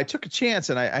I took a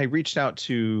chance and I reached out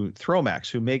to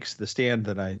Thromax, who makes the stand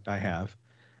that I have,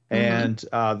 and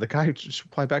the guy just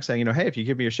replied back saying, hey, if you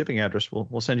give me your shipping address,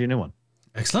 we'll send you a new one.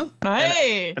 Excellent.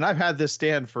 Hey. And I've had this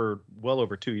stand for well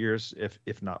over 2 years,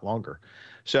 if not longer.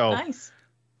 So nice.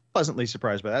 Pleasantly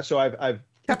surprised by that. So I've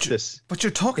kept this. But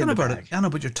you're talking about it. I know,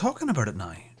 but you're talking about it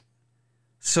now.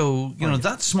 So,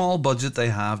 that small budget they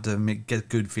have to get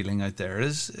good feeling out there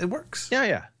it works. Yeah.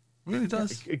 It really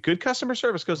does. Yeah, good customer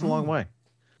service goes a long way.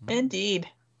 Indeed.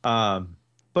 But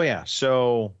yeah,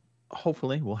 so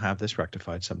hopefully we'll have this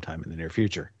rectified sometime in the near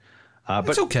future. But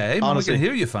it's okay. Honestly, we can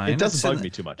hear you fine. It doesn't bug me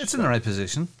too much. It's in the right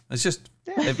position. It's just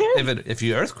if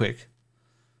you earthquake,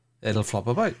 it'll flop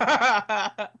about.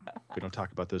 We don't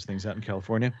talk about those things out in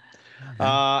California.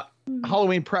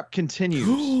 Halloween prep continues.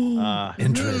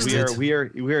 Interesting. We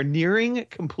are nearing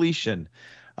completion,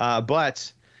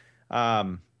 but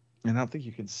and I don't think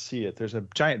you can see it. There's a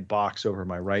giant box over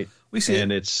my right. We see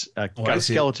and it. It's got a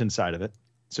skeleton side of it.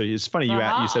 So it's funny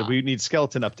you said we need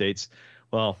skeleton updates.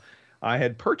 Well, I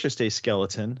had purchased a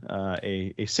skeleton,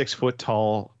 a 6 foot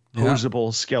tall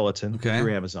posable skeleton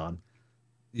through Amazon.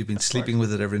 You've been sleeping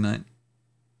with it every night?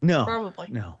 No, probably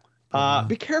no.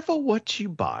 Be careful what you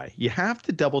buy. You have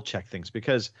to double check things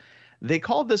because they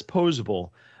called this posable,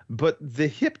 but the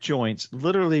hip joints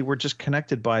literally were just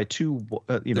connected by two,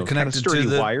 kind of sturdy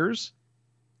wires.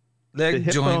 Leg the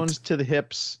hip joint. bones to the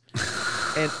hips.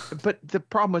 But the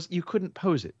problem was you couldn't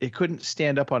pose it. It couldn't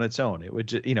stand up on its own. It would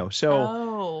just,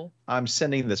 so I'm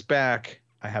sending this back.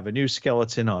 I have a new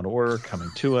skeleton on order coming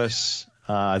to us.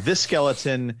 This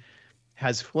skeleton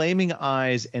has flaming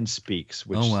eyes and speaks,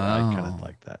 which I kind of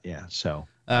like that. Yeah. So,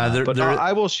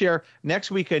 I will share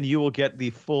next weekend. You will get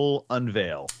the full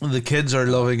unveil. The kids are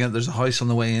loving it. There's a house on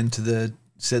the way into the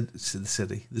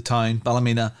town,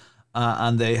 Ballymena,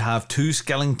 and they have 2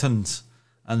 skeletons.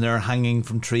 And they're hanging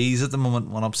from trees at the moment,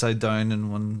 one upside down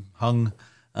and one hung.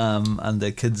 And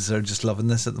the kids are just loving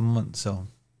this at the moment. So,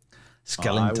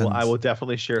 skeletons. I will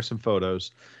definitely share some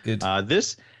photos. Good.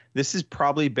 This has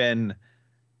probably been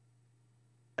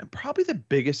the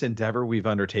biggest endeavor we've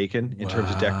undertaken in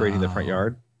terms of decorating the front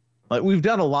yard. Like we've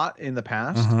done a lot in the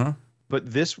past, Uh-huh. but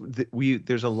there's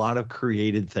a lot of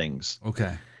created things.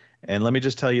 Okay. And let me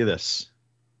just tell you this.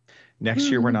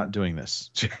 Next year, we're not doing this.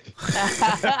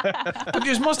 But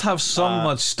you must have so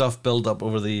much stuff built up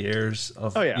over the years.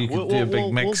 Oh yeah, You could do a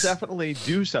big mix. We'll definitely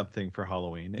do something for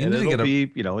Halloween, You and need to it'll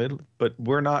get be, but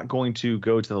we're not going to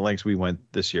go to the lengths we went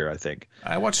this year. I think.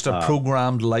 I watched a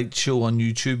programmed light show on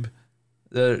YouTube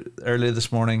earlier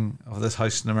this morning of this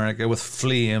house in America with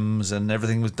flames and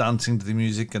everything was dancing to the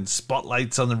music and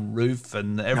spotlights on the roof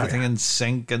and everything in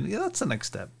sync, and that's the next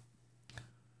step.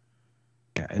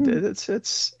 Yeah,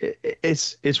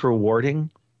 it's rewarding,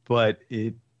 but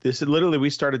literally we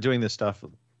started doing this stuff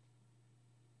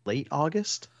late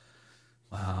August.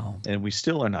 Wow. And we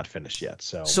still are not finished yet.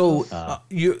 So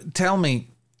you tell me,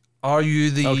 are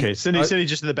you the Cindy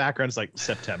just in the background is like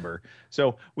September.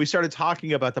 So we started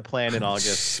talking about the plan in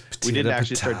August. We didn't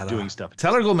actually start doing stuff.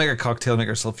 Tell her to go make a cocktail, make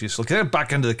herself useful. Get her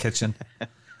back into the kitchen.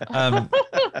 But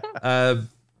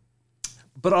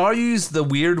are you the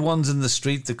weird ones in the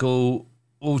street that go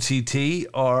OTT,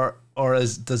 or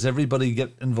does everybody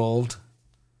get involved?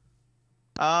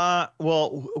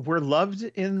 Well, we're loved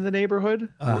in the neighborhood.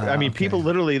 I mean, people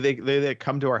literally they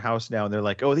come to our house now and they're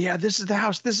like, "Oh yeah, this is the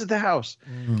house. This is the house."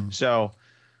 So,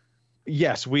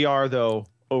 yes, we are though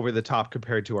over the top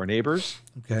compared to our neighbors.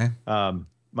 Okay.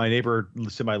 My neighbor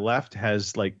to my left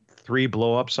has like 3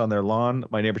 blow-ups on their lawn.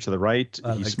 My neighbor to the right,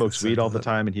 he smokes weed all the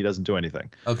time and he doesn't do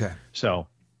anything. Okay. So.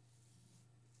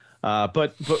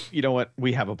 But you know what?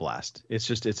 We have a blast. It's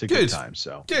a good time.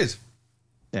 So good.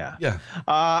 Yeah.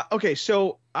 Okay.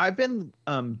 So I've been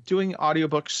doing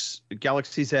audiobooks,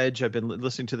 Galaxy's Edge. I've been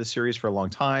listening to the series for a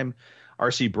long time.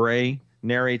 R.C. Bray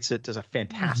narrates it, does a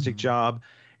fantastic job.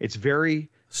 It's very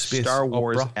Space Star opera.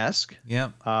 Wars-esque. Yeah.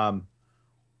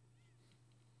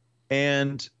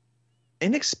 And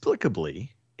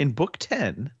inexplicably, in book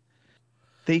 10,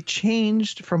 they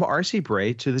changed from R.C.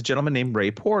 Bray to the gentleman named Ray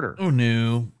Porter. Oh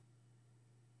no.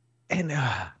 And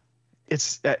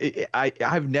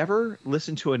I've never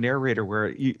listened to a narrator where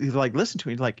you like listen to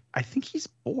him like I think he's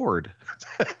bored.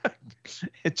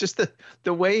 It's just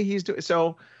the way he's doing.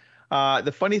 So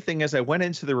the funny thing is I went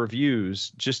into the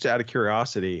reviews just out of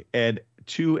curiosity, and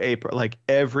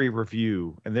every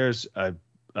review, and there's a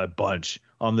bunch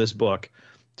on this book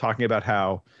talking about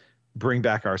how bring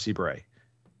back R.C. Bray.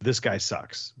 This guy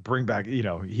sucks. Bring back,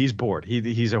 he's bored.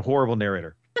 He's a horrible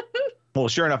narrator. Well,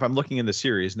 sure enough, I'm looking in the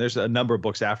series, and there's a number of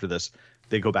books after this.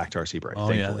 They go back to R.C. Bray. Oh,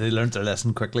 thankfully. yeah. They learned their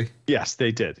lesson quickly. Yes,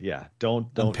 they did. Yeah.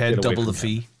 Don't paid double the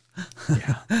fee.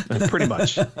 Yeah, pretty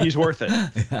much. He's worth it.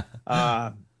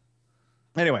 Yeah.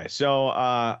 Anyway, so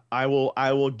I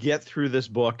will get through this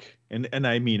book, and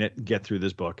I mean it, get through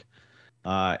this book.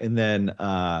 And then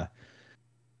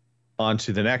on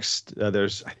to the next.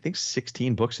 There's, I think,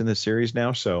 16 books in this series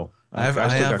now, so I've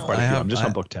still got quite a few. I'm just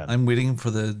on book 10. I'm waiting for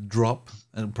the drop,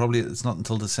 and probably it's not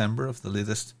until December of the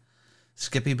latest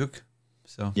Skippy book.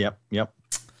 So Yep.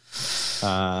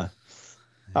 And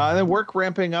then work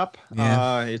ramping up.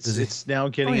 Yeah, it's now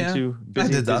getting into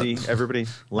busy. Everybody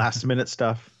last minute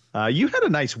stuff. You had a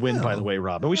nice win, by the way,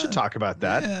 Rob, and we should talk about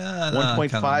that. Yeah,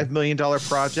 $1.5 million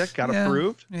project got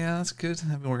approved. Yeah, that's good.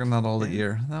 I've been working on that all the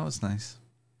year. That was nice.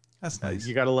 That's nice.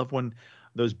 You got to love when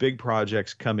those big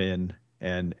projects come in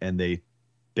and they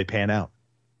pan out.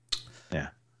 Yeah.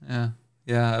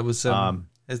 It was.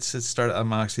 It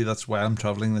started. That's why I'm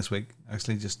traveling this week.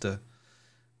 Actually, just to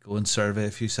go and survey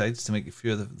a few sites to make a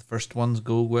few of the first ones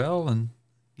go well, and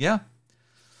all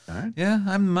right. Yeah,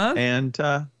 I'm mad. And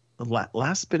the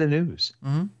last bit of news: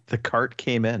 the cart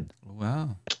came in.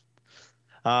 Wow.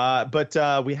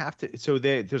 But we have to. So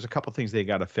there's a couple things they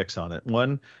got to fix on it.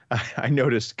 One, I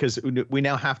noticed because we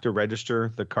now have to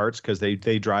register the carts because they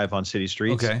drive on city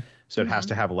streets. Okay. So it has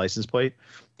to have a license plate.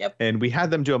 Yep. And we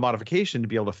had them do a modification to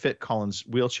be able to fit Colin's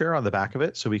wheelchair on the back of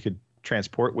it, so we could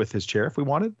transport with his chair if we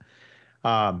wanted.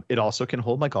 It also can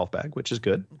hold my golf bag, which is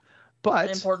good. But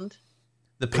important.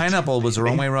 The pineapple was the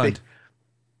wrong way around.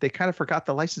 They kind of forgot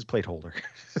the license plate holder.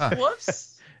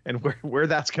 Whoops. And where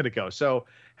that's going to go. So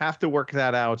have to work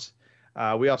that out.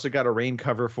 We also got a rain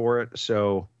cover for it.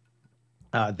 So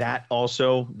that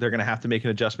also they're going to have to make an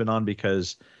adjustment on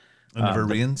because it never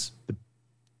rains.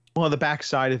 The back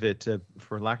side of it,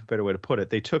 for lack of a better way to put it,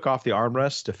 they took off the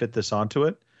armrest to fit this onto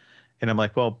it. And I'm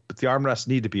like, well, but the armrests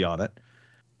need to be on it.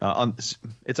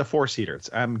 It's a 4-seater.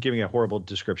 I'm giving a horrible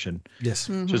description. Yes.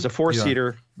 So it's a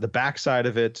 4-seater. The back side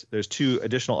of it, there's 2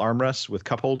 additional armrests with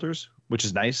cup holders, which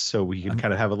is nice. So we can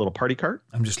kind of have a little party cart.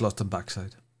 I'm just lost on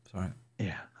backside. Sorry.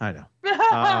 Yeah, I know.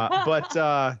 But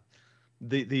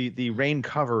the rain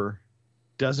cover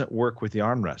doesn't work with the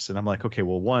armrest. And I'm like, okay,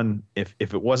 well, one, if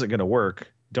it wasn't going to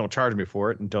work, don't charge me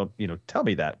for it, and don't tell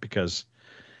me that, because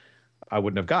I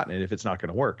wouldn't have gotten it if it's not going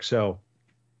to work. So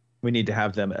we need to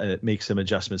have them make some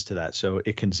adjustments to that so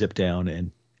it can zip down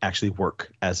and actually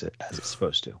work as it's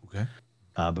supposed to. Okay.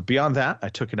 But beyond that, I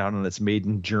took it out on its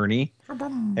maiden journey,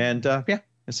 and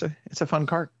it's a fun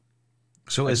cart.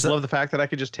 So I just love the fact that I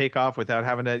could just take off without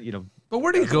having to But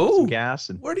where do you go? Some gas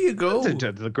and where do you go?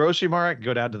 To the grocery market,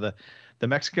 go down to the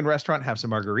Mexican restaurant, have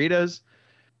some margaritas.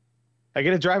 I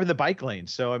get to drive in the bike lane,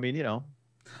 so I mean,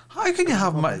 How can you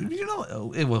have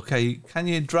okay? Can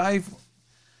you drive?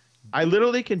 I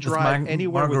literally can drive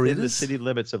anywhere within the margaritas? city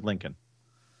limits of Lincoln.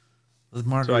 With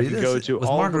margaritas? So I can go to With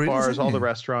all the margaritas bars, in all you? the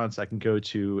restaurants. I can go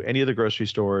to any of the grocery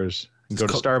stores. I can go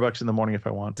to Starbucks in the morning if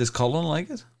I want. Does Colin like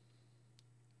it?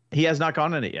 He has not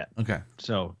gone in it yet. Okay.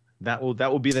 So that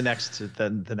will be the next test.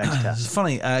 It's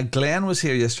funny. Glenn was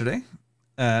here yesterday.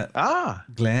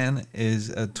 Glenn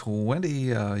is 20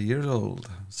 years old.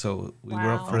 So we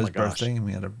were up for his birthday, and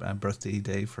we had a birthday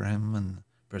day for him and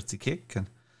birthday cake. And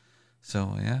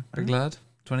so, yeah, big lad,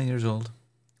 20 years old.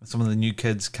 Some of the new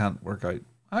kids can't work out.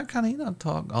 How can he not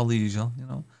talk? All the usual,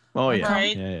 Oh, yeah.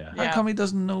 Right. Yeah. How come he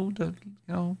doesn't know to,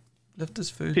 lift his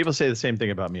food? People say the same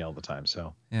thing about me all the time,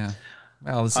 so. Yeah.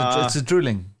 Well, it's a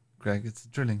drooling, Greg. It's a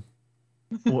drooling.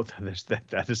 Well,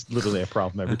 that is literally a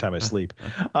problem every time I sleep.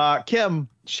 Kim,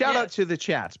 shout out to the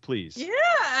chats, please.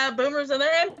 Yeah, Boomer's in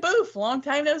there, and Boof. Long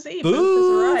time no see. Boof.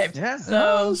 Boof has arrived. Yeah.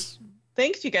 So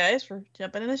thanks, you guys, for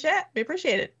jumping in the chat. We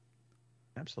appreciate it.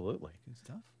 Absolutely. Good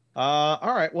stuff.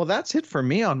 All right. Well, that's it for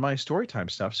me on my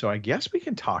storytime stuff. So I guess we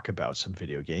can talk about some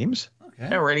video games. Okay.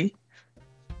 Alrighty.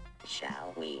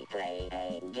 Shall we play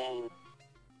a game?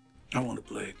 I want to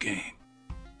play a game.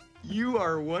 You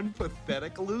are one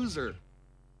pathetic loser.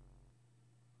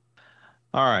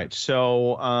 All right.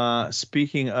 So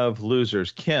speaking of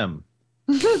losers, Kim,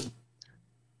 because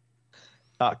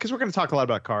we're going to talk a lot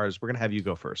about cars, we're going to have you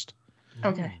go first.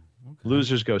 Okay.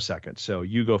 Losers go second. So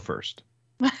you go first.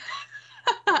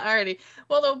 Alrighty.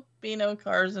 Well, there'll be no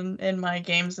cars in my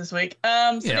games this week.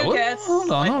 Yeah, Snoo Cats, hold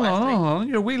like last week. on.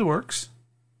 Your wheel works.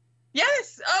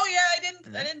 Yes. Oh yeah, I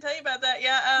didn't tell you about that.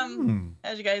 Yeah.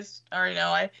 As you guys already know,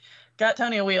 I got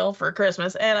Tony a wheel for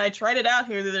Christmas, and I tried it out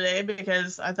here the other day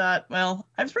because I thought, well,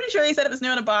 I was pretty sure he said it was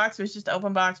new in a box. It was just an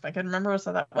open box, but I couldn't remember.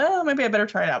 So I thought, well, maybe I better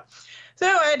try it out. So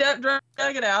I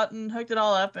dug it out and hooked it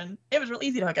all up, and it was real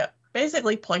easy to hook up.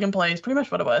 Basically, plug and play is pretty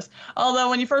much what it was. Although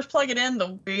when you first plug it in,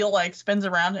 the wheel spins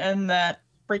around, and that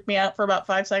freaked me out for about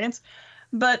 5 seconds.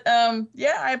 But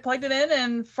yeah, I plugged it in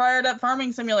and fired up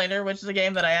Farming Simulator, which is a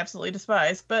game that I absolutely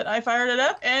despise. But I fired it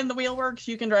up, and the wheel works.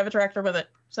 You can drive a tractor with it.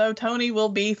 So Tony will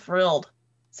be thrilled.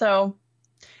 So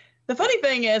the funny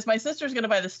thing is, my sister's going to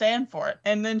buy the stand for it.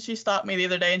 And then she stopped me the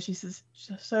other day, and she says,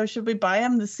 so should we buy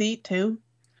him the seat too?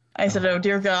 I said, oh,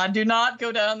 dear God, do not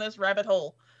go down this rabbit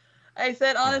hole. I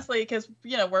said, honestly, because,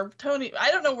 where Tony,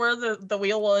 I don't know where the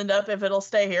wheel will end up, if it'll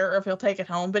stay here or if he'll take it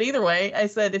home. But either way, I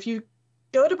said, if you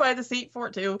go to buy the seat for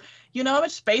it too, you know how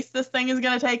much space this thing is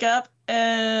going to take up?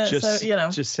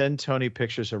 Just send Tony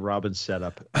pictures of Robin's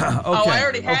setup. Okay. Oh, I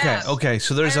already have. Okay.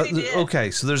 So there's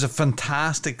a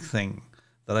fantastic thing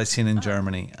that I've seen in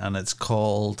Germany, and it's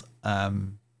called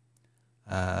the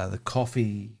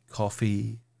coffee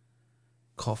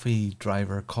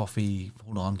driver.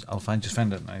 Hold on, I'll find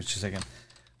it now. Just a second.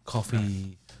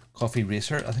 Coffee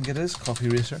racer. I think it is coffee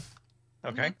racer.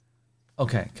 Okay.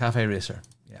 Cafe racer.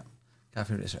 Yeah,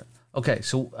 cafe racer. Okay,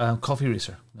 so coffee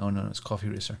racer. No, it's coffee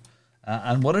racer.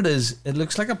 And what it is, it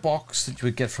looks like a box that you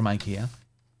would get from IKEA.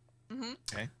 Mm-hmm.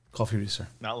 Okay. Coffee racer.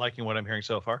 Not liking what I'm hearing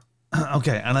so far.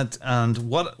 Okay, and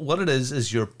what it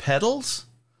is your pedals.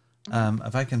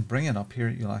 If I can bring it up here,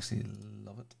 you'll actually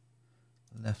love it.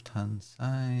 Left hand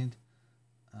side,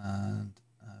 and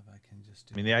if I can just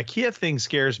do. I mean, the IKEA thing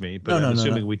scares me, but I'm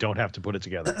assuming we don't have to put it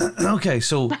together. Okay,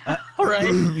 so all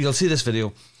right, you'll see this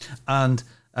video, and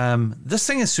this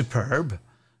thing is superb.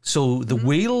 So the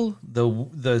wheel, the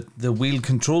wheel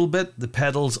control bit, the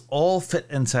pedals all fit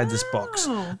inside this box,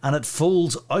 and it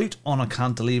folds out on a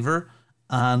cantilever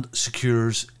and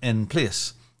secures in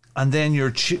place. And then your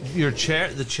chair,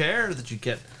 the chair that you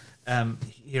get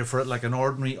here for it, like an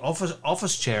ordinary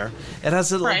office chair, it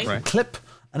has a little clip,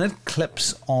 and it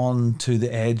clips onto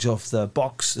the edge of the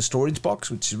box, the storage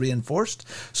box, which is reinforced,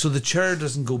 so the chair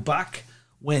doesn't go back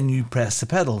when you press the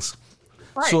pedals.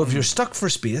 Right. So if you're stuck for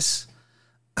space,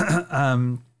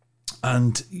 and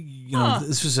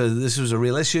this was a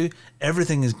real issue.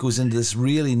 Everything goes into this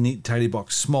really neat, tidy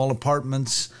box. Small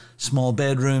apartments, small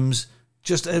bedrooms.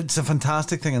 It's a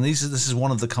fantastic thing, and this is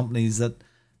one of the companies that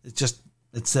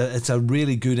it's a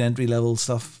really good entry level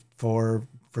stuff for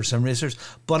for sim racers,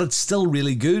 but it's still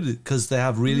really good because they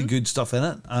have really good stuff in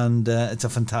it, and it's a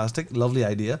fantastic, lovely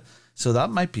idea. So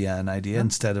that might be an idea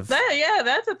instead of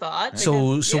that's a thought.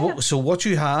 So what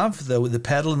you have, the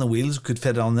pedal and the wheels could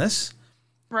fit on this,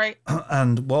 right?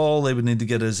 And all they would need to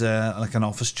get is like an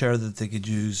office chair that they could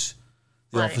use,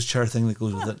 the office chair thing that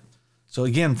goes with it. So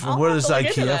again, from where is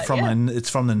IKEA from? It's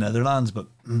from the Netherlands, but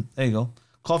there you go.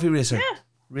 Coffee racer. Yeah.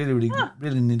 Really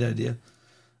neat idea.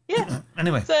 Yeah.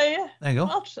 Anyway. So yeah. There you go.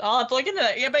 I'll have to look into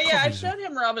that. Yeah, but I showed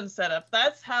him Robin's setup.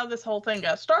 That's how this whole thing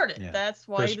got started. Yeah. That's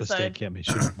why he decided. Kim, he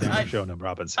should have shown him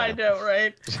Robin's setup. I know,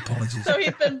 right? Apologies. So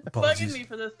he's been bugging me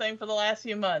for this thing for the last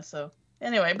few months. So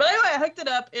anyway, I hooked it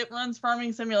up. It runs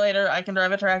Farming Simulator. I can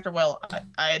drive a tractor. Well,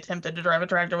 I attempted to drive a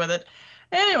tractor with it.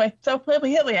 Anyway, so he'll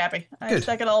be happy. I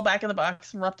stuck it all back in the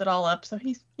box and roughed it all up, so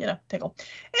he's, tickled.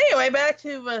 Anyway, back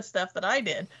to stuff that I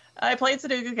did. I played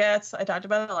Sudoku Cats. I talked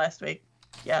about it last week.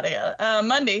 Yada yada.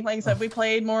 Monday, like I said, we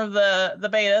played more of the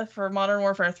beta for Modern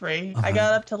Warfare 3. I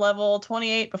got up to level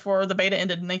 28 before the beta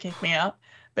ended and they kicked me out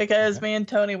because me and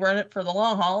Tony were in it for the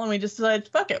long haul, and we just decided,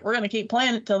 fuck it, we're going to keep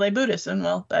playing it till they boot us. And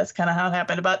well, that's kind of how it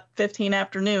happened. About 15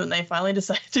 afternoon, they finally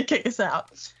decided to kick us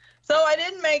out. So I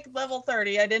didn't make level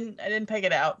 30. I didn't peg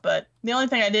it out, but the only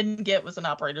thing I didn't get was an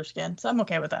operator skin, so I'm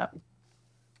okay with that.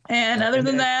 And other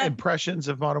than that, impressions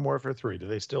of Modern Warfare 3, do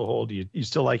they still hold? You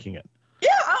still liking it? Yeah,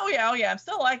 oh yeah, I'm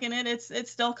still liking it.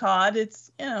 It's still COD.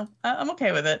 It's I'm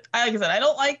okay with it. Like I said, I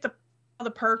don't like how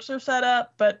the perks are set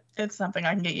up, but it's something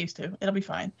I can get used to. It'll be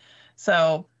fine.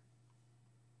 So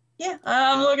yeah,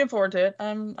 I'm looking forward to it.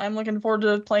 I'm looking forward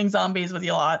to playing zombies with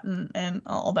you a lot and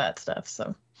all that stuff.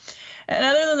 So. And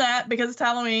other than that, because it's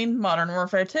Halloween, Modern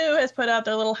Warfare 2 has put out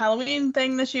their little Halloween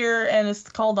thing this year, and it's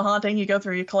called The Haunting. You go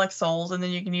through, you collect souls, and then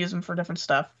you can use them for different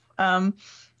stuff.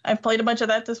 I've played a bunch of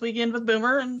that this weekend with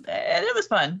Boomer, and it was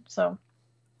fun. So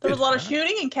there was a lot of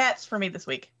shooting and cats for me this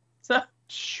week. So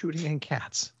shooting and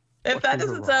cats. If that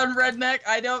doesn't sound redneck,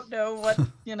 I don't know what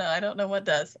I don't know what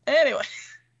does. Anyway.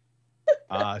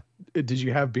 Did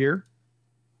you have beer?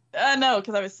 No,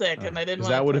 because I was sick and I didn't.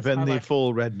 That would have been the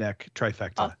full redneck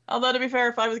trifecta. Although to be fair,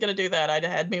 if I was going to do that, I'd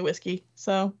have had me whiskey.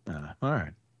 So. All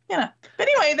right. But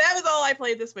anyway, that was all I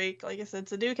played this week. Like I said,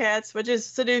 Sudoku Cats, which is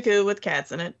Sudoku with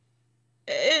cats in it.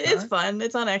 It's fun.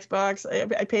 It's on Xbox.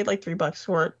 I paid like $3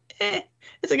 for it.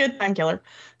 It's a good time killer.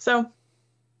 So.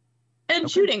 And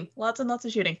shooting, lots and lots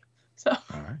of shooing. So.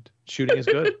 All right, shooting is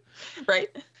good.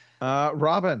 Right.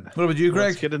 Robin. What about you,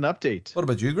 Greg? Let's get an update. What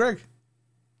about you, Greg?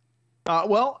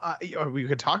 We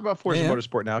could talk about Forza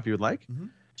Motorsport now if you would like. Mm-hmm.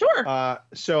 Sure.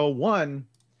 So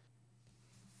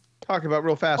talk about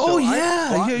real fast. Oh,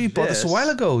 so you bought this a while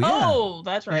ago. Yeah. Oh,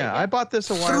 that's right. Yeah, I bought this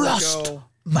a while ago.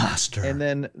 Master. And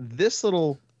then this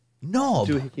little knob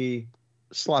doohickey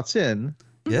slots in.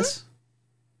 Yes.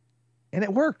 And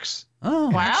it works.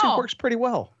 Oh, wow. It actually works pretty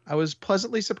well. I was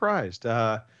pleasantly surprised.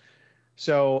 The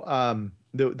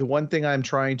one thing I'm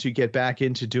trying to get back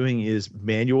into doing is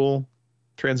manual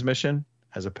transmission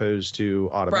as opposed to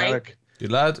automatic. Right.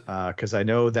 Good lad. Because I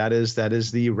know that is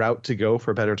the route to go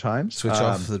for better times. Switch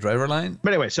off the driver line.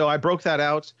 But anyway, so I broke that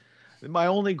out. My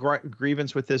only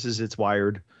grievance with this is it's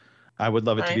wired. I would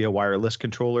love it to be a wireless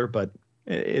controller, but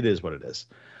it is what it is.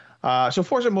 So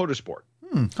Forza Motorsport.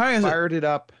 How is Fired it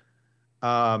up.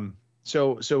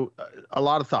 So a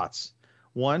lot of thoughts.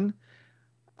 One,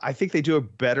 I think they do a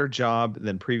better job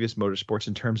than previous motorsports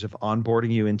in terms of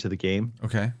onboarding you into the game.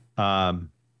 Okay.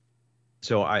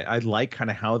 So I like kind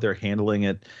of how they're handling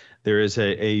it. There is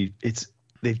they've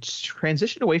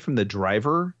transitioned away from the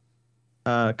driver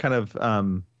kind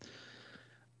of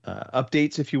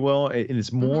updates, if you will, and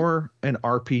it's more an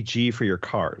RPG for your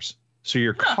cars. So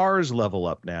your cars level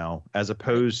up now as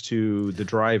opposed to the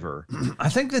driver. I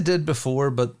think they did before,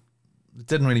 but it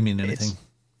didn't really mean anything.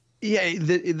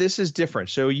 This is different.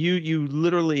 So you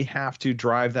literally have to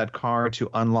drive that car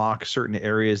to unlock certain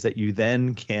areas that you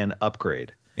then can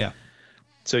upgrade. Yeah.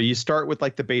 So you start with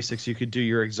like the basics. You could do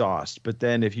your exhaust, but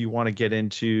then if you want to get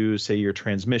into, say, your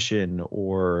transmission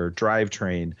or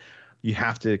drivetrain, you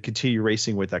have to continue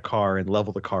racing with that car and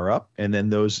level the car up, and then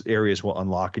those areas will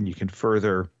unlock, and you can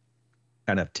further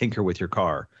kind of tinker with your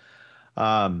car.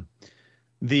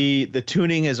 The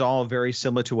tuning is all very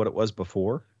similar to what it was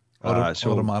before.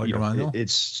 Automatic manual.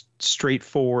 It's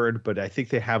straightforward, but I think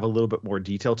they have a little bit more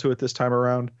detail to it this time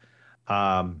around.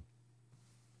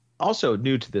 Also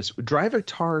new to this,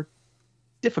 Drivatar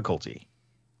difficulty.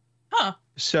 Huh.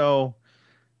 So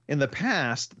in the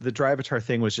past, the Drivatar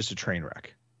thing was just a train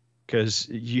wreck because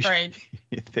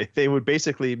they would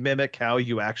basically mimic how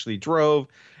you actually drove,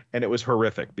 and it was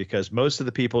horrific because most of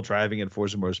the people driving in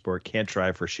Forza Motorsport can't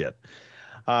drive for shit.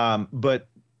 But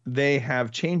they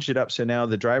have changed it up. So now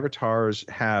the drivatars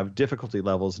have difficulty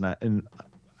levels, and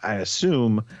I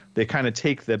assume they kind of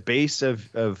take the base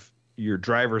of your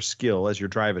driver skill as your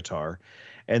drivatar,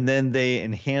 and then they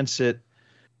enhance it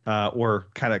or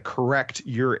kind of correct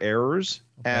your errors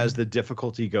as the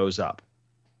difficulty goes up.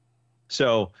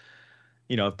 So,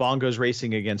 if Bongo's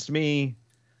racing against me,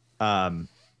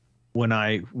 when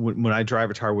I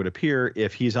drivatar would appear,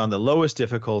 if he's on the lowest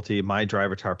difficulty, my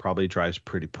drivatar probably drives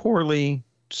pretty poorly,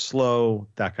 slow,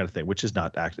 that kind of thing, which is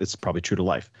not it's probably true to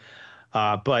life.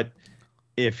 But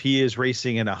if he is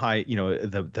racing in a high,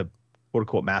 the quote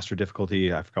unquote master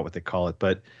difficulty, I forgot what they call it,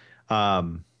 but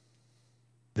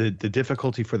the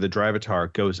difficulty for the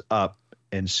drivatar goes up,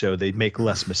 and so they make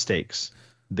less mistakes.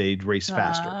 They race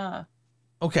faster.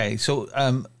 Okay, so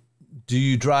do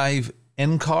you drive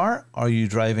in car, or are you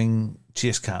driving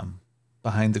chase cam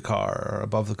behind the car or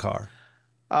above the car?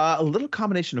 A little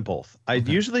combination of both. I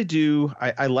usually do.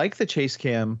 I like the chase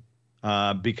cam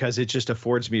because it just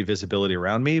affords me visibility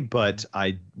around me, but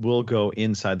I will go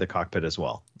inside the cockpit as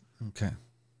well. Okay.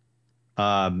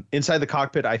 Inside the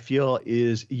cockpit, I feel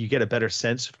you get a better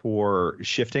sense for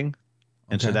shifting.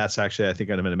 And so that's actually, I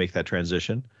think I'm going to make that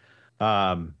transition.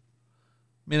 I'm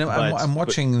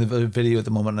watching the video at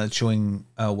the moment, and it's showing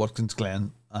Watkins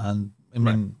Glen, and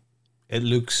it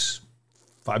looks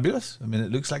fabulous.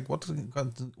 It looks like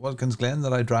Watkins Glen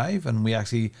that I drive, and we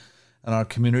actually, in our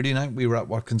community night, we were at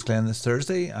Watkins Glen this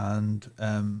Thursday, and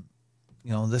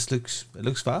it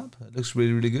looks fab. It looks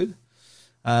really, really good.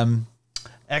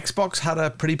 Xbox had a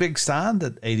pretty big stand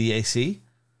at ADAC,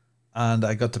 and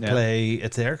I got to play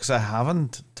it there because I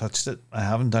haven't touched it. I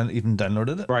haven't even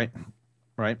downloaded it. Right.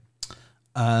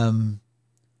 And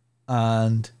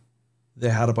they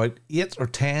had about 8 or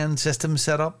 10 systems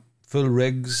set up, full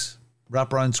rigs,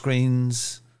 wraparound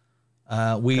screens,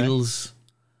 wheels,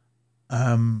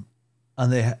 and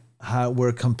they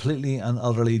were completely and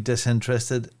utterly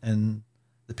disinterested in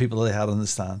the people they had on the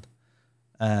stand.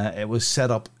 It was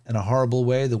set up in a horrible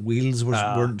way. The wheels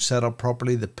weren't set up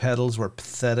properly. The pedals were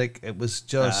pathetic. It was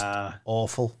just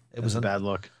awful. It was a bad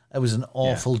look. It was an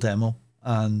awful demo.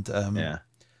 And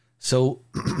so,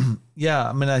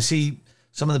 I see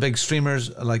some of the big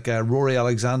streamers like Rory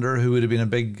Alexander, who would have been a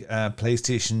big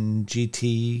PlayStation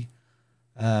GT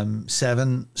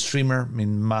 7 streamer.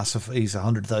 Massive. He's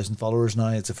 100,000 followers now.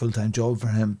 It's a full-time job for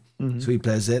him. So he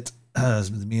plays it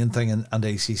as the main thing, and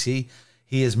ACC.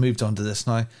 He has moved on to this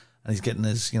now, and he's getting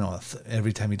his,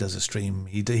 every time he does a stream,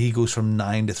 he goes from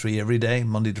 9 to 3 every day,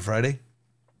 Monday to Friday.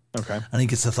 Okay. And he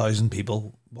gets 1,000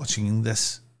 people watching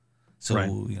this.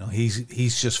 So,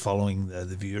 he's just following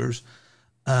the viewers.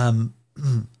 And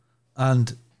I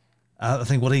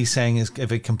think what he's saying is,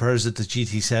 if it compares it to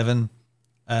GT7,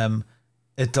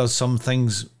 it does some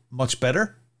things much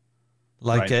better.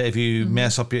 Like if you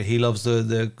mess up he loves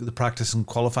the practice and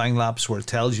qualifying laps where it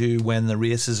tells you when the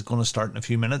race is going to start in a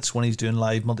few minutes when he's doing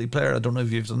live multiplayer. I don't know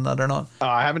if you've done that or not.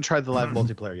 I haven't tried the live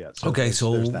multiplayer yet. So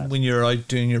so when you're out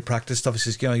doing your practice stuff, it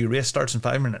says, your race starts in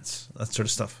 5 minutes, that sort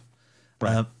of stuff.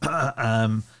 Right.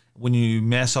 When you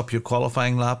mess up your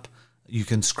qualifying lap, you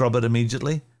can scrub it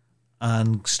immediately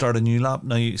and start a new lap.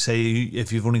 Now, you say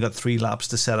if you've only got 3 laps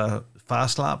to set a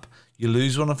fast lap, you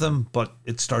lose one of them, but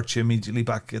it starts you immediately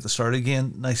back at the start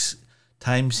again. Nice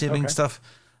time-saving stuff.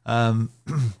 But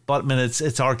it's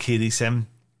arcadey sim.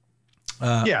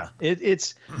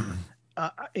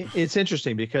 It's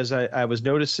interesting because I was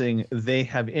noticing they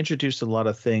have introduced a lot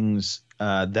of things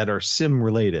that are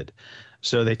sim-related.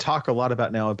 So they talk a lot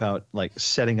about like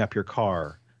setting up your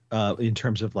car in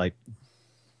terms of like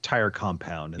tire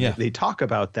compound, and they talk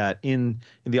about that in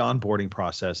the onboarding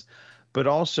process, but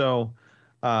also.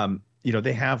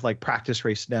 They have like practice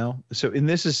race now. So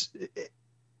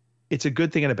it's a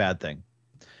good thing and a bad thing.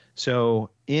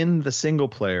 So in the single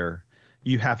player,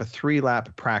 you have a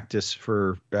 3-lap practice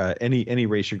for any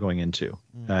race you're going into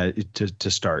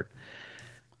to start.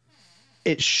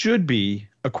 It should be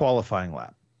a qualifying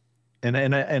lap.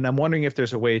 And I'm wondering if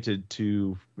there's a way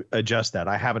to adjust that.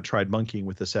 I haven't tried monkeying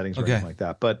with the settings or anything like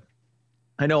that, but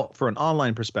I know for an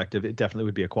online perspective, it definitely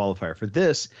would be a qualifier. For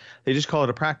this, they just call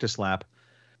it a practice lap.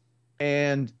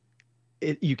 And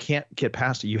you can't get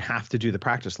past it. You have to do the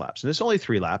practice laps. And it's only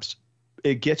 3 laps.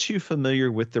 It gets you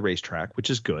familiar with the racetrack, which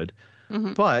is good.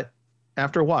 But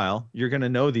after a while, you're going to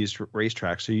know these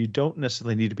racetracks, so you don't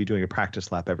necessarily need to be doing a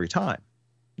practice lap every time.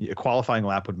 A qualifying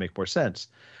lap would make more sense.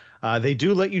 They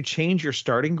do let you change your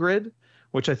starting grid,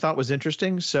 which I thought was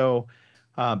interesting. So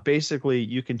basically,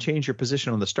 you can change your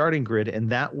position on the starting grid,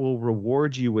 and that will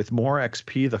reward you with more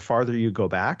XP the farther you go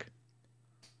back.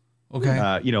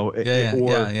 Okay. You know,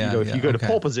 if you go to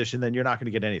pole position, then you're not going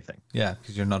to get anything. Yeah,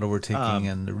 because you're not overtaking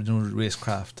and there's no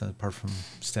racecraft apart from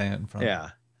staying out in front. Yeah.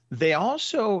 They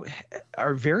also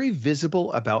are very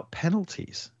visible about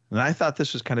penalties. And I thought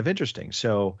this was kind of interesting.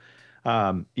 So,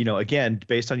 you know, again,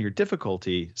 based on your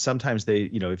difficulty, sometimes they,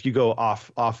 you know, if you go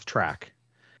off track,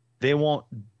 they won't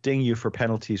ding you for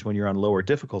penalties when you're on lower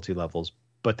difficulty levels,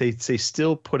 but they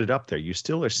still put it up there. You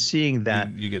still are seeing that.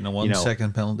 You're getting a 1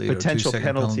 second penalty potential or 2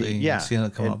 second penalty. penalty. Yeah. You're seeing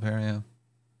it coming up here, yeah.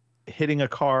 Hitting a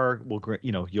car will,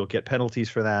 you know, you'll get penalties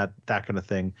for that kind of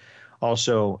thing.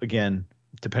 Also, again,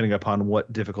 depending upon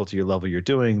what difficulty or level you're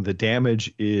doing, the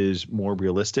damage is more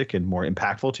realistic and more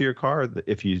impactful to your car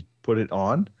if you put it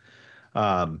on.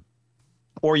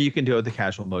 Or you can do it the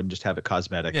casual mode and just have it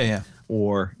cosmetic,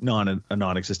 or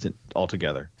non-existent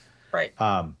altogether. Right.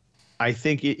 I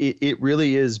think it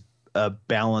really is a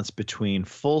balance between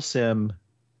full sim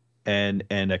and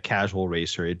a casual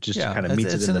racer. It just kind of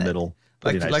meets it in the middle.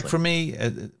 Like for me,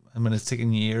 I mean, it's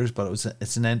taken years, but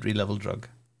it's an entry level drug.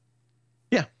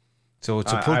 Yeah. So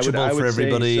it's approachable for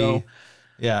everybody. So.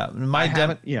 Yeah. My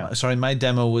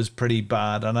demo was pretty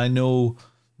bad, and I know,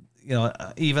 you know,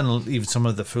 even some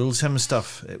of the full sim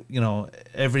stuff, you know,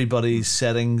 everybody's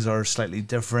settings are slightly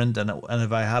different, and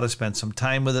if I had to spend some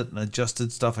time with it and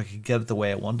adjusted stuff, I could get it the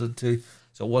way I wanted to.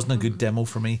 So it wasn't a good demo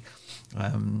for me.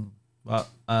 Yeah. Well,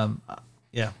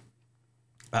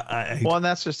 and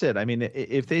that's just it. I mean,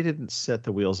 if they didn't set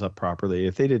the wheels up properly,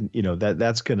 if they didn't, you know,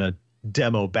 that's going to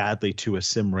demo badly to a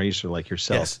sim racer like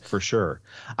yourself, for sure.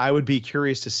 I would be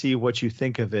curious to see what you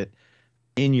think of it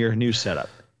in your new setup.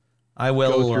 I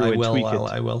will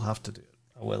have to do it.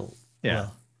 I will. Yeah.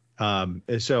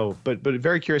 So, but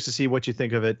very curious to see what you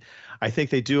think of it. I think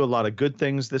they do a lot of good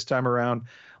things this time around.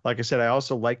 Like I said, I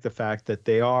also like the fact that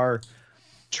they are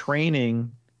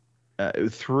training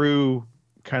through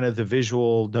kind of the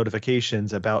visual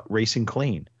notifications about racing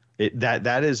clean.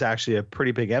 That is actually a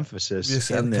pretty big emphasis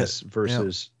in this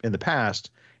versus in the past.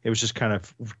 It was just kind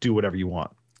of do whatever you want.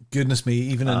 Goodness me,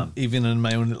 even in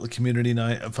my own little community now.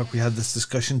 In fact, we had this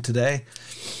discussion today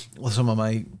with some of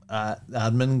my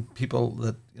admin people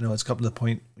that, you know, it's come to the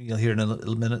point, you'll hear in a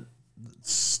little minute,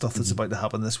 stuff that's about to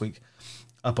happen this week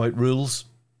about rules.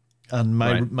 And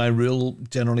my rule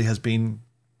generally has been,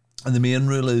 and the main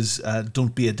rule is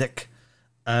don't be a dick.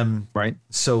 Right.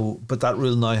 So, but that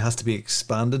rule now has to be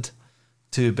expanded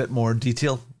to a bit more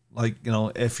detail. Like, you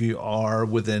know, if you are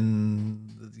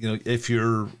within, you know, if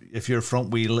your front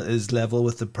wheel is level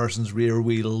with the person's rear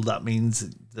wheel, that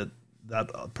means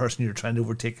that person you're trying to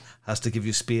overtake has to give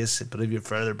you space. But if you're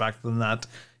further back than that,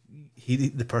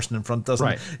 the person in front doesn't.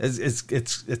 Right.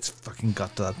 It's fucking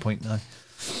got to that point now.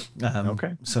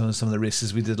 Okay. So some of the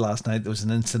races we did last night, there was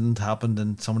an incident happened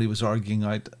and somebody was arguing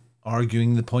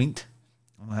the point.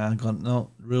 I gone, no,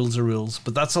 rules are rules.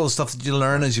 But that's all the stuff that you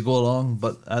learn as you go along.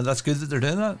 But that's good that they're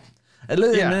doing that. I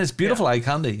mean, it's beautiful eye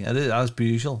candy. It is as per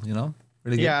usual, you know.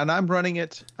 Really good. Yeah, and I'm running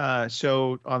it.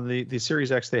 So on the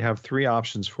Series X, they have 3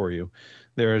 options for you.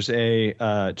 There's a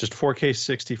just 4K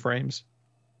 60 frames.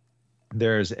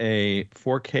 There's a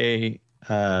 4K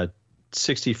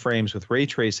 60 frames with ray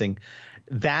tracing.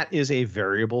 That is a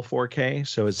variable 4K,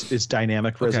 so it's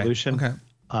dynamic resolution. Okay.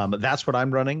 That's what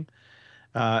I'm running.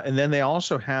 And then they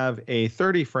also have a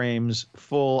 30 frames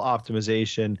full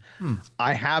optimization.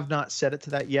 I have not set it to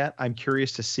that yet. I'm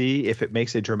curious to see if it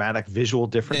makes a dramatic visual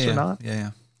difference or not.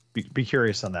 Yeah. Be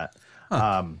curious on that.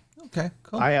 Huh. Okay,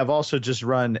 cool. I have also just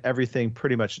run everything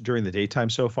pretty much during the daytime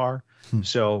so far.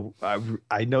 So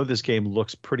I know this game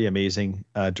looks pretty amazing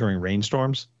during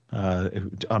rainstorms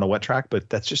on a wet track, but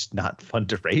that's just not fun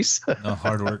to race. No,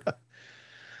 hard work.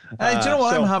 Do you know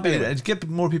what? I'm happy to get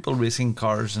more people racing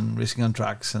cars and racing on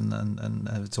tracks, and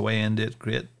if it's a way into it,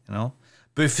 great. You know,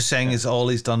 Boof is saying is all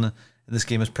he's done in this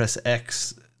game is press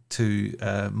X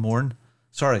to mourn.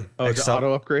 Sorry, X to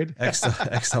auto upgrade. X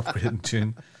to upgrade in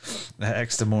tune.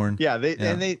 X to mourn. Yeah,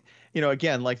 and they, you know,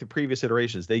 again, like the previous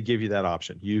iterations, they give you that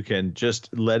option. You can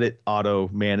just let it auto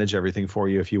manage everything for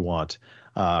you if you want.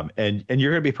 And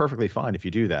you're going to be perfectly fine if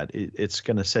you do that. It's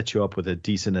going to set you up with a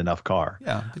decent enough car.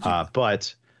 Yeah.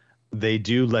 But they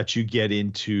do let you get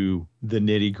into the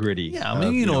nitty gritty. Yeah, I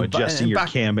mean, you know, adjusting your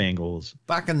cam angles.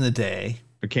 Back in the day,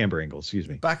 or camber angles, excuse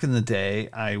me. Back in the day,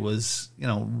 I was, you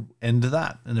know, into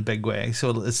that in a big way.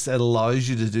 So it allows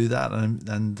you to do that,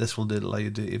 and this will allow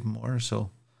you to do it even more. So,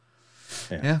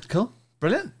 yeah, cool,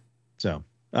 brilliant. So,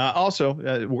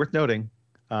 also worth noting,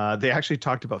 they actually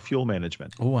talked about fuel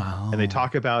management. Oh, wow. And they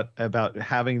talk about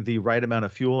having the right amount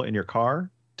of fuel in your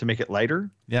car to make it lighter.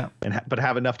 Yeah. But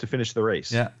have enough to finish the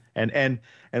race. Yeah. And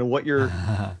what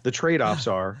the trade-offs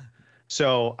are.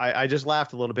 So I just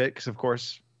laughed a little bit because, of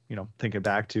course, thinking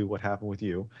back to what happened with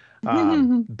you.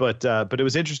 But it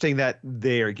was interesting that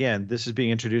this is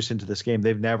being introduced into this game.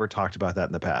 They've never talked about that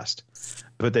in the past,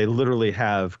 but they literally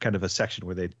have kind of a section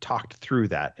where they talked through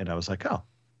that. And I was like, oh,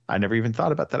 I never even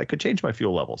thought about that. I could change my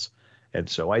fuel levels. And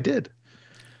so I did.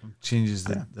 Changes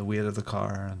the weight of the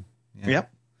car. And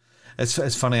Yep.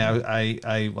 It's funny.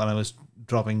 I when I was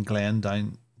dropping Glenn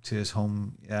down to his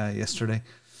home yesterday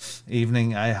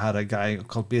evening, I had a guy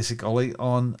called Basic Ollie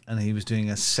on, and he was doing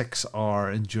a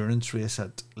 6-hour endurance race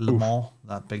at Le Mans,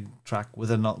 that big track, with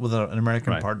an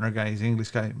American partner guy. He's an English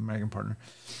guy, American partner.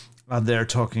 And they're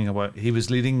talking about, he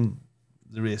was leading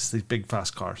the race, these big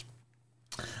fast cars,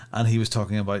 and he was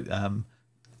talking about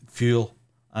fuel,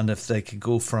 and if they could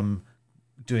go from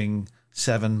doing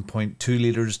 7.2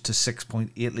 litres to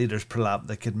 6.8 litres per lap,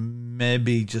 they could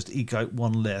maybe just eke out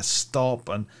one less stop.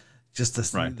 And just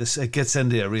this it gets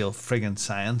into a real friggin'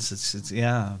 science. It's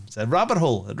a rabbit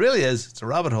hole. It really is. It's a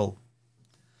rabbit hole.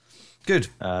 Good.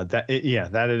 That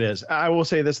it is. I will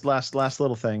say this last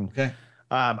little thing. Okay.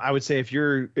 I would say if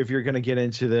you're going to get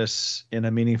into this in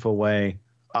a meaningful way,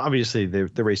 obviously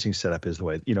the racing setup is the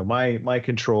way. My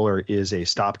controller is a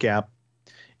stopgap.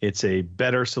 It's a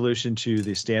better solution to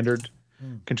the standard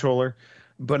controller,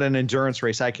 but an endurance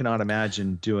race I cannot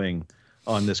imagine doing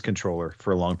on this controller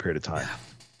for a long period of time. Yeah.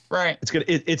 Right.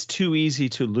 It's too easy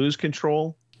to lose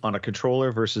control on a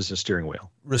controller versus a steering wheel.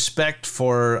 Respect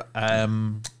for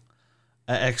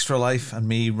Extra Life and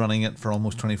me running it for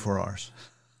almost 24 hours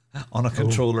on a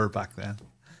controller back then.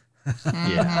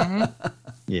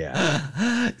 Yeah.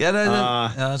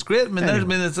 It's great.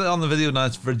 It's on the video now.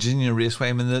 It's Virginia Raceway.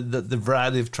 I mean, the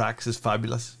variety of tracks is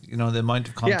fabulous. The amount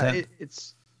of content. Yeah,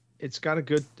 it's got a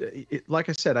good. Like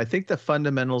I said, I think the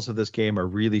fundamentals of this game are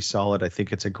really solid. I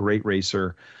think it's a great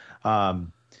racer.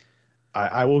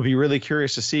 I will be really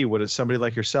curious to see what is somebody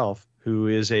like yourself, who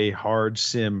is a hard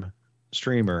sim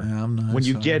streamer, when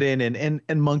you get in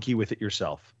and monkey with it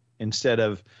yourself instead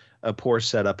of a poor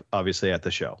setup, obviously at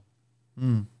the show.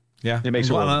 Yeah, it makes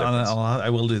a lot of difference. I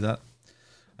will do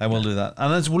that.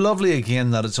 And it's lovely again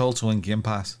that it's also in Game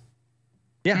Pass.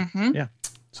 Yeah, Mm-hmm.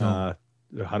 So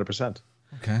 100%.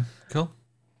 Okay, cool.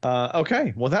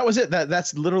 Okay, well that was it.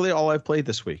 That's literally all I've played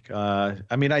this week. I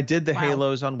did the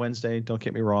Halos on Wednesday. Don't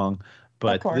get me wrong,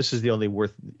 but this is the only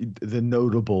the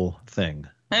notable thing.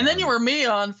 And then you were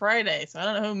Mia on Friday, so I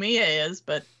don't know who Mia is,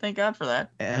 but thank God for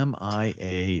that.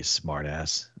 MIA,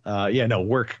 smartass.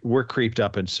 Work creeped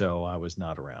up, and so I was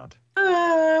not around.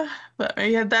 But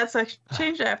yeah, that's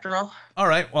changed after all. All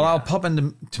right, well, I'll pop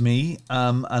into me,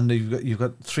 and you've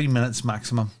got 3 minutes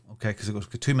maximum. Okay, because it goes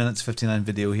 2 minutes 59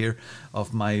 video here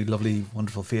of my lovely,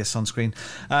 wonderful face on screen.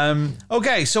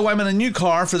 Okay, so I'm in a new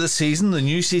car for this season. The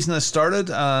new season has started,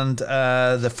 and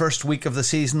the first week of the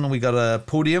season we got a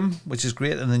podium, which is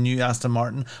great, in the new Aston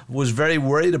Martin. Was very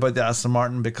worried about the Aston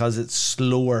Martin because it's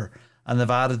slower, and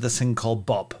they've added this thing called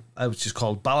BOP, which is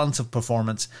called balance of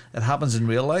performance. It happens in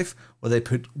real life where they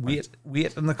put weight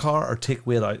in the car or take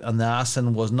weight out, and the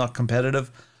Aston was not competitive.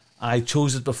 I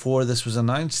chose it before this was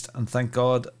announced, and thank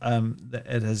God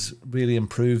it has really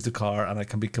improved the car, and I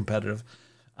can be competitive.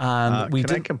 And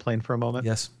can I complain for a moment?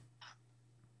 Yes.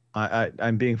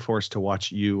 I'm being forced to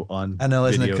watch you on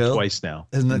isn't video it cool? Twice now.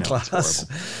 Isn't it class?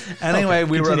 Anyway,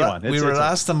 we were at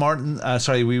Aston Martin.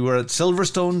 We were at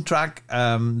Silverstone track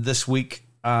this week,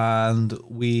 and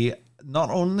we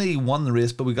not only won the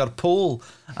race, but we got a pole.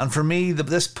 And for me,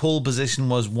 this pole position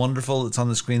was wonderful. It's on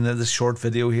the screen there, this short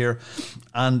video here.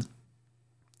 And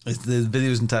the video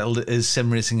is entitled, "Is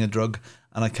Sim Racing a Drug?"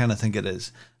 And I kind of think it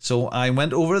is. So I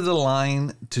went over the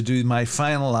line to do my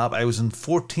final lap. I was in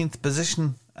 14th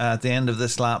position at the end of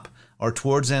this lap, or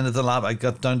towards the end of the lap. I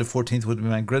got down to 14th, would be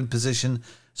my grid position.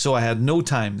 So I had no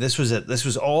time. This was it. This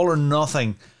was all or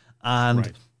nothing.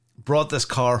 And brought this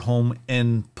car home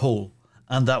in pole.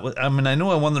 And that was, I know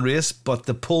I won the race, but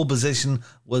the pole position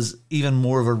was even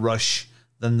more of a rush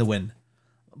than the win.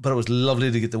 But it was lovely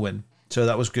to get the win. So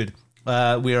that was good.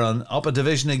 We are up a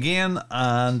division again,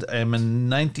 and I'm in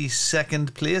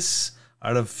 92nd place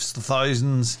out of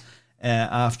thousands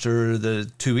after the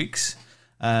 2 weeks.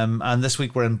 And this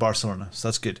week we're in Barcelona, so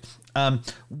that's good.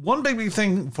 One big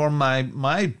thing for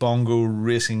my bongo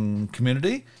racing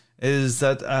community is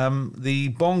that the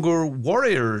Bongo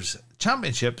Warriors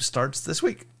Championship starts this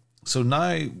week. So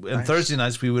now, on Thursday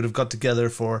nights, we would have got together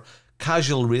for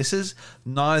casual races.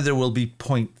 Now there will be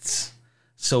points.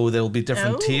 So there will be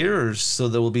different tiers. So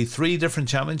there will be 3 different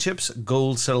championships,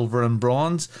 gold, silver, and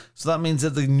bronze. So that means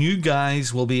that the new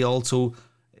guys will be also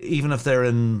even if they're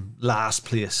in last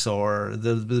place or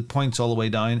the points all the way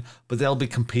down, but they'll be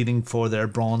competing for their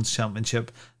bronze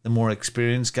championship. The more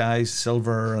experienced guys,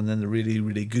 silver, and then the really,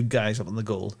 really good guys up in the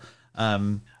gold.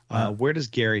 Where does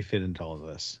Gary fit into all of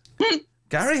this?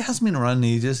 Gary hasn't been around in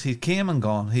ages. He came and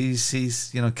gone. He's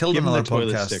killed another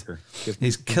podcast.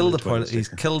 He's killed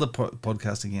the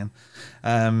podcast again.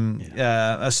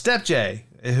 Step J,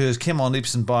 who has came on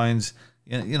leaps and bounds.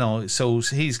 So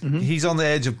he's on the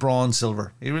edge of bronze,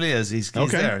 silver. He really is. He's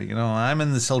there. I'm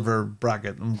in the silver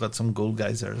bracket, and we've got some gold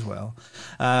guys there as well.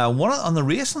 On the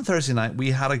race on Thursday night,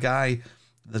 we had a guy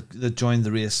that joined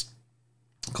the race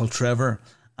called Trevor,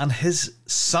 and his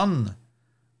son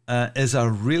is a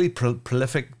really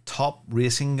prolific top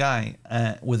racing guy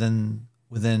within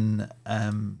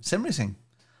sim racing,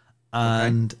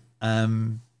 and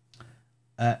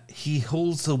he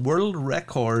holds the world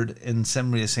record in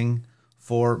sim racing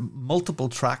for multiple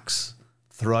tracks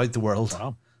throughout the world.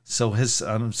 Wow! So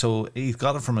so he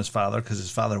got it from his father because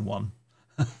his father won.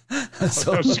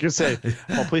 So, I was just gonna say,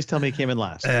 well, please tell me he came in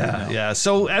last. Yeah.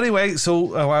 So anyway,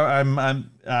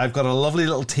 I've got a lovely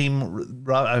little team.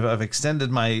 I've extended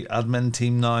my admin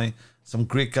team now. Some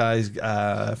great guys.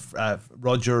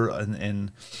 Roger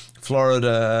in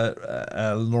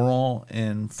Florida, Laurent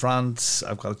in France.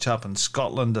 I've got a chap in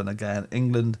Scotland and a guy in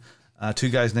England. Two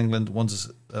guys in England.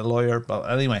 One's a lawyer. But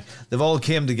anyway, they've all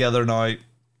came together now,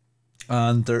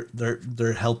 and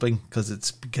they're helping because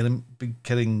it's getting.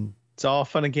 It's all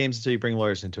fun and games until you bring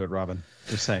lawyers into it, Robin.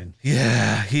 Just saying.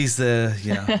 Yeah,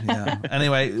 yeah.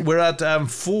 Anyway, we're at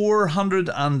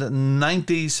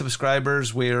 490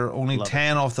 subscribers. We're only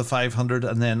 10 off the 500,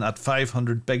 and then at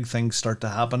 500, big things start to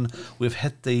happen. We've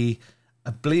hit the,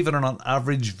 believe it or not,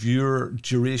 average viewer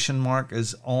duration mark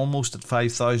is almost at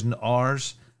 5,000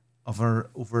 hours over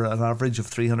an average of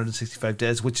 365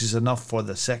 days, which is enough for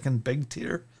the second big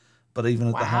tier, but even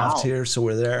at the half tier, so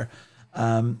we're there.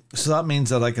 So that means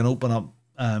that I can open up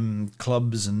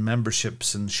clubs and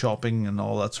memberships and shopping and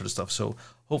all that sort of stuff. So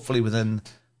hopefully within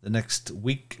the next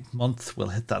month, we'll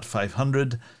hit that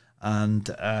 500,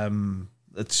 and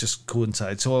it's just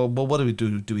coincide. So, well, what do we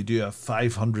do? Do we do a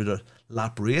 500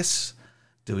 lap race?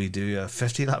 Do we do a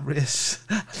 50 lap race?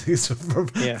 I think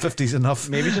 50's enough.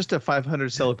 Maybe just a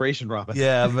 500 celebration, Robin.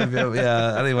 Yeah, maybe.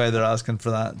 Yeah. Anyway, they're asking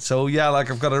for that. So yeah,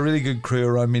 I've got a really good crew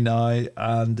around me now,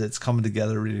 and it's coming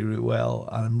together really, really well,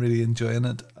 and I'm really enjoying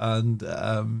it. And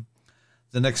the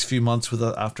next few months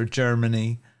after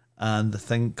Germany and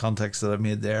the context that I've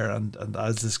made there, and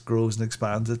as this grows and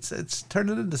expands, it's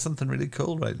turning into something really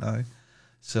cool right now.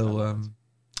 So.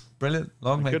 Brilliant.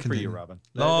 Long may it continue. Good for you, Robin.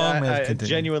 I'm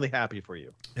genuinely happy for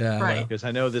you. Yeah, right. Because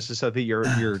I know this is something you're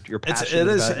passionate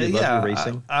about. You love your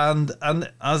racing. And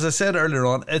as I said earlier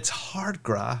on, it's hard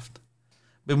graft.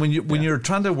 But when you're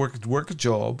trying to work a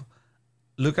job,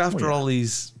 look after all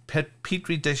these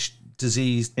petri dish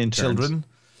diseased children,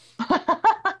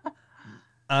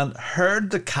 and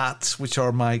herd the cats, which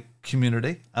are my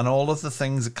community, and all of the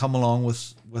things that come along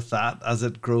with that as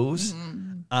it grows.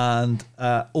 And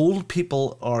old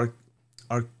people are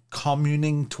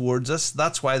communing towards us.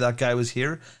 That's why that guy was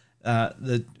here,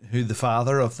 the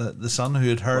father of the son, who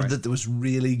had heard that there was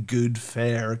really good,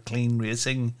 fair, clean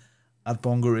racing at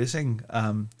Bongo Racing,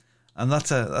 and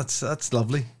that's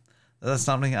lovely. That's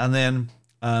happening. And then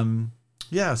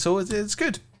so it's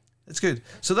good. It's good.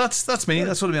 So that's me.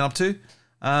 That's what I've been up to.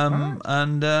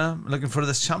 And looking for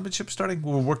this championship starting.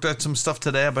 We worked out some stuff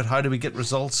today about how do we get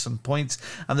results and points,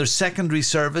 and there's secondary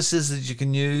services that you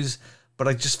can use, but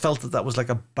I just felt that was like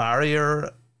a barrier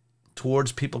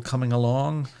towards people coming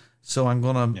along, so I'm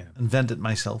gonna invent it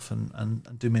myself and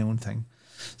do my own thing.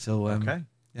 So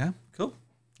yeah, cool.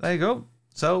 There you go.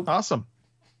 So awesome.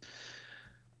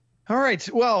 All right.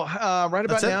 Well, right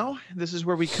about now, this is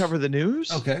where we cover the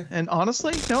news. Okay. And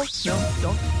honestly, no,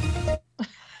 don't.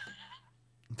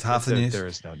 It's half the news. There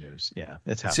is no news. Yeah,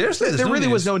 it's half. Seriously, there really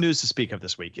was no news to speak of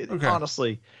this week.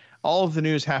 Honestly, all of the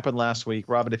news happened last week.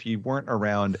 Robin, if you weren't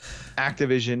around,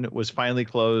 Activision was finally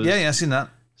closed. Yeah, I seen that.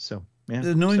 So yeah,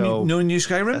 no new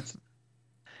Skyrim.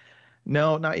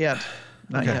 No, not yet.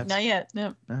 Not yet.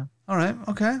 No. All right.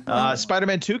 Okay.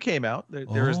 Spider-Man 2 came out.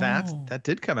 There was that. That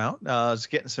did come out. It's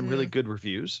getting some really good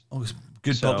reviews. Oh, it's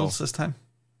good puddles this time.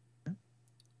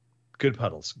 Good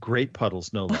puddles, great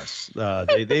puddles, no less.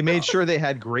 They made sure they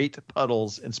had great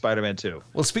puddles in Spider-Man 2.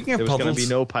 Well, speaking of puddles, there was going to be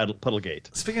no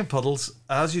Puddlegate. Speaking of puddles,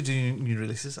 as you do new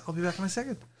releases, I'll be back in a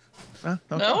second. Okay.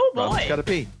 Oh boy, Rob's got to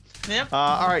pee. Yep.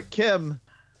 All right, Kim,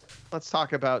 let's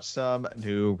talk about some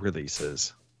new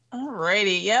releases.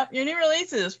 Alrighty, yep. Your new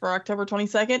releases for October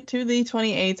 22nd to the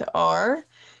 28th are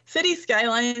City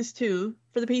Skylines 2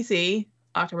 for the PC,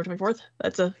 October 24th.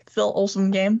 That's a Phil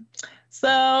Olsen game.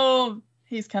 So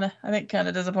he's kind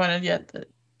of disappointed yet that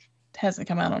it hasn't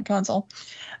come out on console.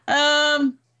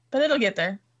 But it'll get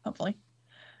there, hopefully.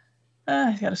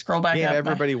 I got to scroll back game up.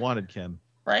 Everybody wanted, Kim.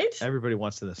 Right? Everybody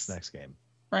wants this next game.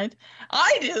 Right?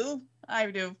 I do,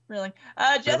 really.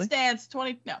 Just Really? Dance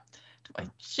 20. No.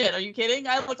 Shit, are you kidding?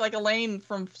 I look like Elaine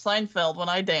from Seinfeld when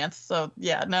I dance, so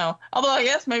yeah, no. Although I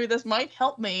guess maybe this might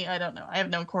help me. I don't know. I have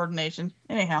no coordination.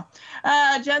 Anyhow,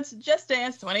 Just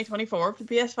Dance 2024 for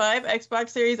PS5, Xbox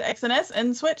Series X and S,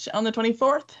 and Switch on the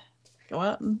 24th. Go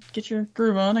out and get your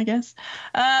groove on, I guess.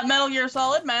 Metal Gear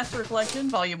Solid Master Collection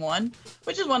Volume 1,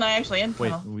 which is one I actually am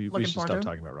Wait, looking we should forward stop to.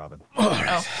 talking about Robin.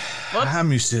 Oh, whoops. I'm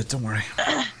used to it. Don't worry.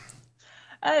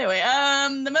 Anyway,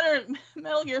 the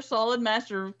Metal Gear Solid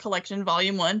Master Collection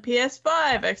Volume 1,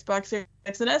 PS5, Xbox Series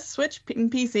X and S, Switch, and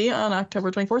PC on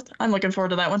October 24th. I'm looking forward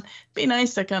to that one. Be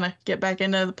nice to kind of get back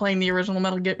into playing the original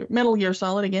Metal Gear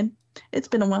Solid again. It's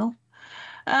been a while.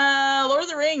 Lord of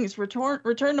the Rings,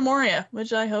 Return to Moria,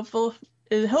 which I hopeful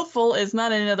is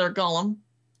not another Gollum.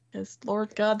 Because,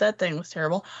 Lord God, that thing was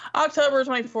terrible. October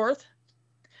 24th.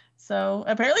 So,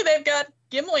 apparently they've got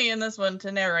Gimli in this one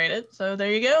to narrate it. So,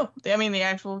 there you go. I mean, the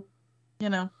actual,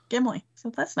 Gimli. So,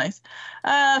 that's nice.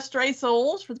 Stray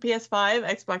Souls for the PS5,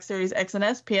 Xbox Series X and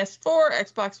S, PS4,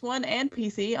 Xbox One, and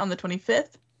PC on the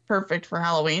 25th. Perfect for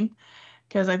Halloween.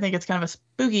 Because I think it's kind of a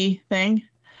spooky thing.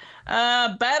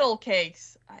 Battle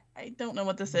Cakes. I don't know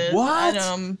what this is. What?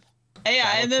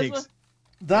 Yeah, and this was...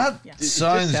 That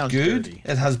sounds good. dirty.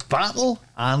 It has battle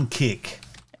and cake.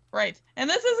 Right. And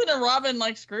this isn't a Robin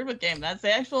like screwed with game. That's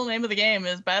the actual name of the game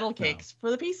is Battle Cakes for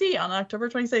the PC on October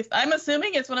 26th. I'm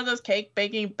assuming it's one of those cake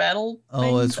baking battle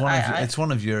things. It's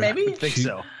one of your maybe?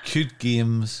 cute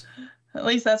games. At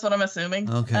least that's what I'm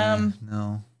assuming. Okay.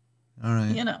 No. All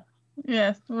right.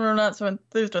 Yeah, we're not so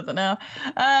enthused with it now.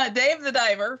 Dave the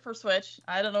Diver for Switch.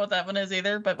 I don't know what that one is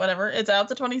either, but whatever. It's out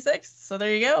the 26th, so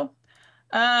there you go.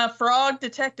 Frog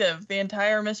Detective, the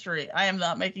entire mystery. I am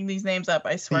not making these names up.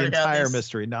 I swear to God. The entire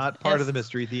mystery, not part of the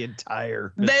mystery. The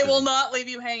entire mystery. They will not leave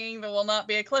you hanging. There will not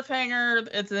be a cliffhanger.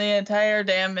 It's the entire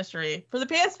damn mystery. For the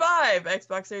PS5,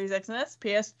 Xbox Series X and S,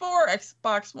 PS4,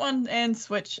 Xbox One, and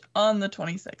Switch on the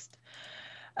 26th.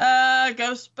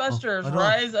 Ghostbusters,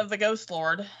 Rise of the Ghost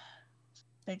Lord.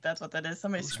 I think that's what that is.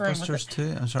 Somebody's screwing with it. Ghostbusters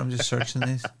 2. I'm sorry, I'm just searching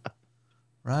these.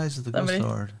 Rise of the Ghost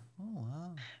Lord.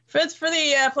 Fits for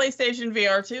the PlayStation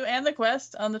VR 2 and the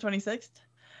Quest on the 26th.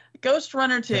 Ghost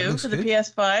Runner 2 for the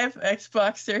PS5,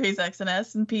 Xbox Series X and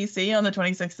S, and PC on the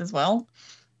 26th as well.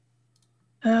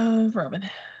 Oh, Robin,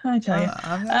 I tell you.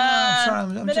 I'm sorry.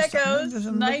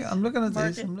 I'm looking at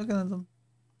Market. these. I'm looking at them.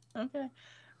 Okay.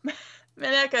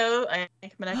 Mineko, I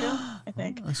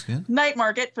think. That's good. Night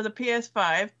Market for the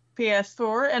PS5,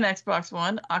 PS4, and Xbox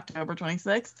One, October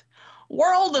 26th.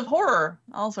 World of Horror,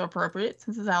 also appropriate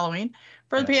since it's Halloween,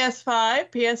 for the PS5,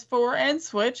 PS4, and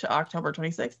Switch, October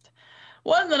 26th.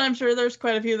 One that I'm sure there's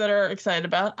quite a few that are excited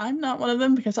about. I'm not one of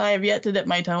them because I have yet to dip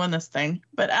my toe in this thing.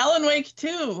 But Alan Wake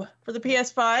 2 for the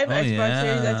PS5, Xbox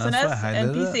Series X and S,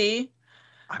 and PC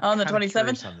on the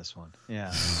 27th. On this one.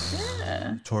 Yeah.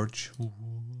 Torch.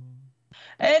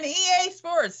 And EA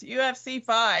Sports UFC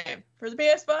 5 for the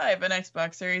PS5 and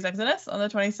Xbox Series X and S on the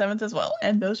 27th as well.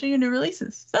 And those are your new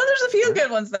releases. So there's a few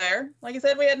good ones there. Like I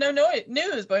said, we had no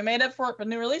news, but we made up for it with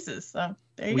new releases. So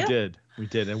there you go. We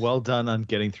did. And well done on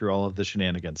getting through all of the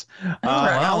shenanigans. Right.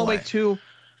 Alan Wake 2,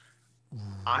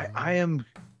 I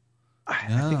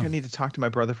think I need to talk to my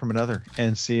brother from another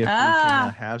and see if we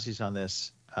can halvesies on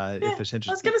this. If it's interesting.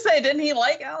 I was going to say, didn't he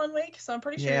like Alan Wake? So I'm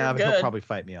pretty sure Yeah, you're but good. he'll probably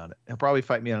fight me on it. He'll probably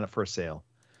fight me on it for a sale.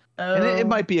 Oh. And it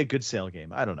might be a good sale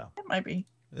game. I don't know. It might be.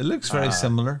 It looks very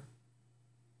similar.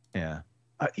 Yeah.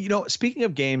 Speaking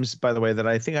of games, by the way, that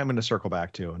I think I'm going to circle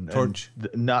back to, and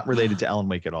not related to Alan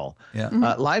Wake at all. Yeah.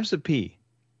 Lives of P.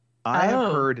 I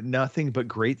have heard nothing but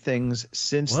great things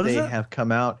since they have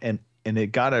come out, and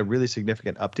it got a really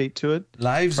significant update to it.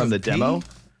 Lives from of the P? demo.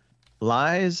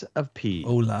 Lies of P.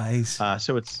 Oh, Lies.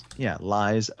 So it's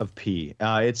Lies of P.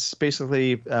 It's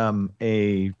basically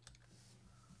a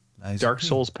Dark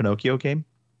Souls Pinocchio game.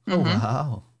 Oh,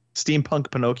 wow.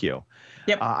 Steampunk Pinocchio.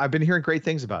 Yep. I've been hearing great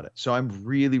things about it, so I'm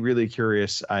really, really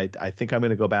curious. I think I'm going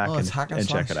to go back and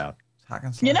check it out.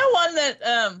 You know one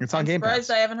that it's on I'm Game surprised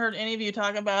Pass. I haven't heard any of you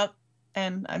talk about,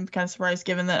 and I'm kind of surprised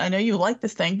given that I know you like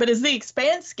this thing, but is the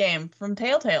Expanse game from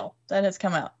Telltale that has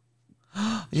come out.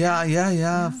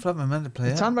 Yeah. Flip my mind to play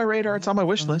It's on my radar. It's on my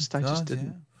wish list. I just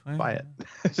didn't buy it.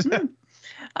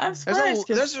 I'm surprised.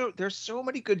 There's so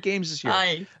many good games this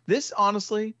year. This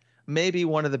honestly may be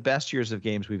one of the best years of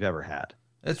games we've ever had.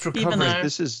 It's recovery. Even though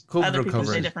This is other people say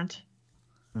recovery. different.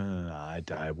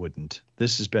 I wouldn't.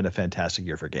 This has been a fantastic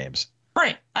year for games.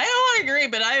 Right. I don't want to agree,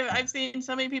 but I've seen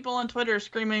so many people on Twitter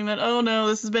screaming that, oh no,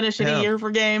 this has been a shitty year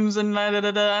for games and da da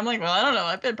da da. I'm like, well, I don't know.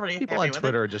 I've been pretty People happy on with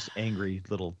Twitter it. are just angry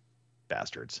little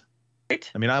bastards.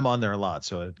 Right. I mean, I'm on there a lot,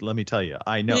 so let me tell you,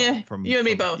 I know from you and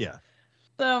me both. Yeah.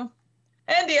 So,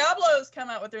 and Diablo's come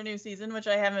out with their new season, which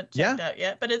I haven't checked out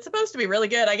yet, but it's supposed to be really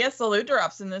good. I guess the loot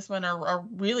drops in this one are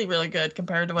really, really good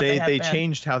compared to what they have been. They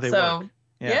changed how they work.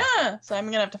 Yeah. So I'm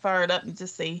gonna have to fire it up and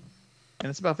just see. And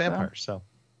it's about vampires, so.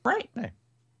 Right. Hey.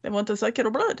 They want the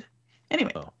Psychical blood.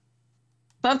 Anyway.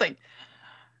 Something.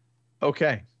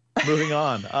 Okay. Moving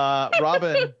on.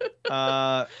 Robin,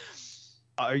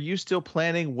 are you still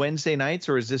planning Wednesday nights,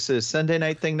 or is this a Sunday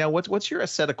night thing now? What's your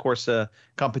Assetto Corsa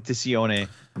Competizione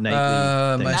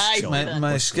nightly thing?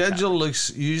 My schedule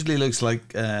usually looks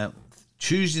like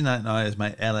Tuesday night now is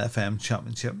my LFM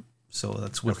championship, so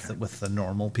that's with the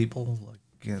normal people, like,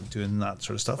 you know, doing that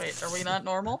sort of stuff. Wait, are we not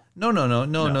normal? No.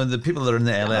 The people that are in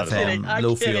the LFM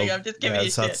low field. I'm just giving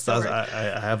you shit.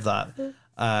 I have that.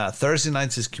 Thursday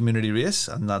nights is community race,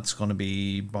 and that's going to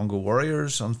be Bongo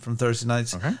Warriors from Thursday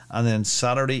nights. Okay. And then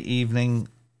Saturday evening,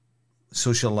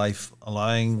 social life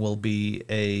allowing, will be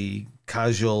a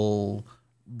casual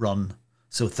run.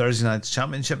 So Thursday night's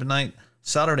championship night,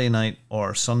 Saturday night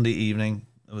or Sunday evening,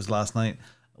 it was last night,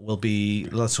 will be,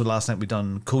 so last night we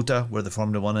done Kota, where the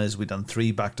Formula 1 is. We done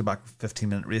 3 back-to-back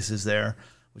 15-minute races there,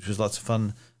 which was lots of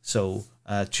fun. So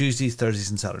Tuesdays,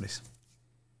 Thursdays, and Saturdays.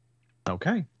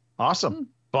 Okay. Awesome.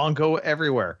 Bongo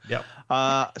everywhere. Yep.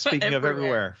 Speaking of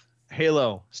everywhere,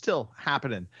 Halo still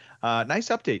happening. Nice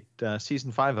update.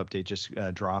 Season 5 update just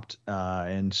dropped.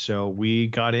 And so we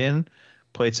got in,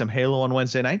 played some Halo on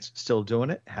Wednesday nights, still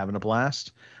doing it, having a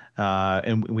blast.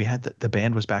 And we had the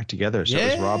band was back together. So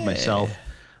it was Rob, myself,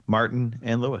 Martin,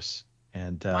 and Lewis,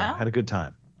 and had a good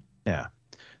time. Yeah.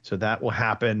 So that will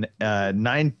happen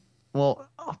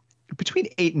between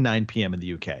 8 and 9 p.m. in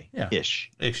the UK. Yeah.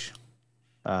 Ish.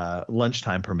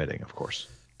 Lunchtime permitting, of course.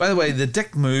 By the way, the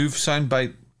dick move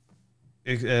soundbite,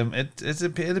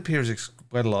 it appears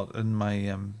quite a lot in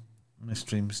my my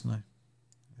streams now.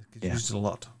 It gets used a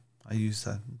lot. I use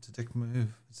that. It's a dick move.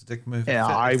 It's a dick move. Yeah,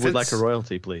 I would like a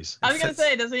royalty, please. I was going to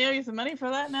say, does he owe you some money for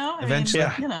that now? Eventually. I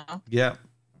mean, you know. Yeah.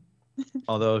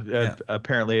 Although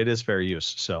apparently it is fair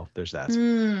use, so there's that.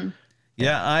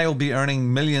 Yeah, I'll be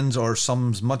earning millions or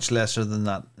sums much lesser than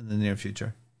that in the near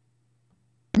future.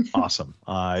 Awesome.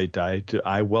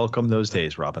 I welcome those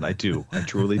days, Robin. I do. I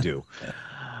truly do.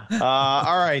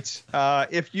 All right.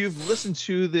 If you've listened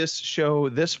to this show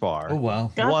this far, oh wow,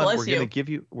 God bless we're gonna give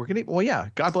you.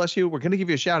 God bless you. We're gonna give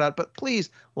you a shout out, but please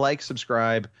like,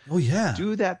 subscribe. Oh yeah.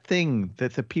 Do that thing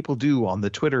that the people do on the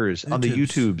Twitters, on the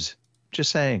YouTubes.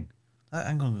 Just saying.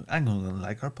 I'm gonna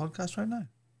like our podcast right now.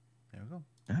 There we go.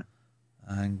 Yeah.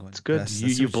 I'm going. It's good.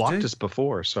 You blocked us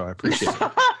before, so I appreciate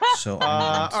it. So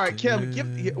all right, Kim,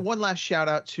 give one last shout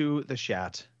out to the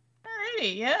chat.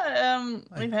 Alrighty, yeah.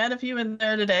 We've had a few in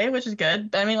there today, which is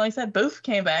good. I mean, like I said, Boof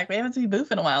came back. We haven't seen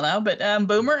Boof in a while now, but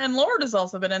Boomer and Lord has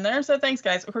also been in there. So thanks,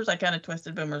 guys. Of course, I kind of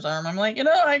twisted Boomer's arm. I'm like,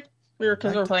 we were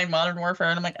playing Modern Warfare,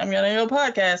 and I'm like, I'm gonna go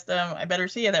podcast. I better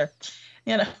see you there.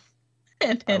 And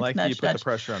I like that you put the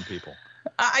pressure on people.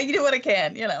 I do what I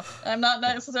can, I'm not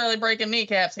necessarily breaking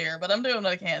kneecaps here, but I'm doing what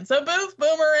I can. So Boof,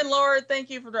 Boomer, and Lord, thank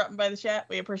you for dropping by the chat.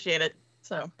 We appreciate it.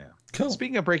 So cool.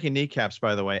 Speaking of breaking kneecaps,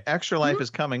 by the way, Extra Life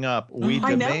is coming up. We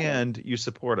demand you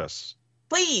support us.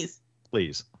 Please.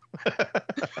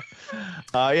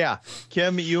 Yeah,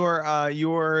 Kim,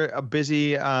 you're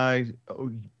busy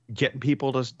getting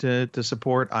people to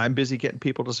support. I'm busy getting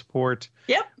people to support.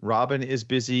 Yep. Robin is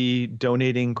busy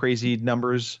donating crazy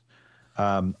numbers.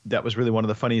 That was really one of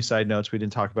the funny side notes. We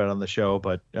didn't talk about it on the show,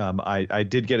 but I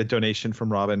did get a donation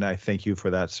from Robin. I thank you for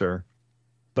that, sir.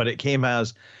 But it came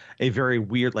as a very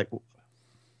weird,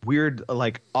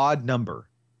 odd number.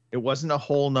 It wasn't a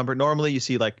whole number. Normally you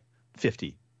see like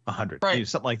 50, 100, right,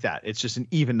 something like that. It's just an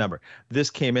even number. This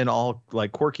came in all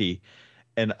like quirky,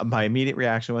 and my immediate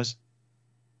reaction was,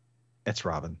 it's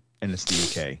Robin and it's the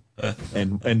UK.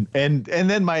 and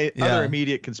then my other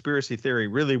immediate conspiracy theory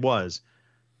really was,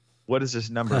 what does this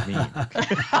number mean?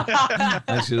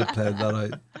 I should have played that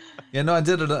out. Yeah, no, I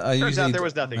did it. Turns out there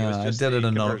was nothing. It was just I did it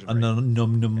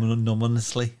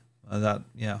anonymously. That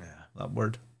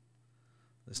word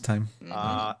this time.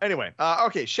 Anyway,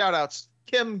 okay, shout outs.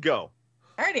 Kim, go.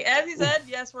 Alrighty, as he said,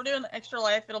 yes, we're doing Extra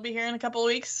Life. It'll be here in a couple of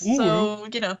weeks. Ooh. So,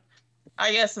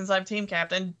 I guess since I'm team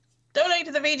captain, donate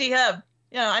to the VG Hub.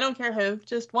 I don't care who,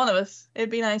 just one of us. It'd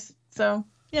be nice. So,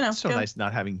 It's so nice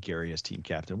not having Gary as team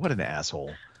captain. What an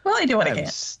asshole. Well, I do what I can.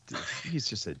 He's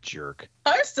just a jerk.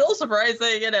 I'm still surprised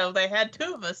they had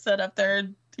two of us set up there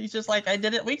and he's just like, I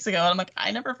did it weeks ago. And I'm like,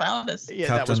 I never found this. Yeah,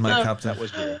 Captain, that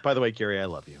was weird. By the way, Gary, I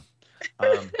love you.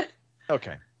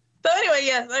 Okay. So anyway,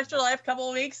 yeah, Extra Life, couple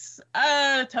of weeks.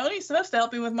 Tony's supposed to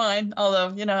help me with mine,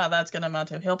 although you know how that's gonna amount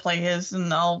to. He'll play his,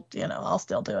 and I'll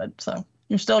still do it. So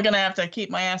you're still gonna have to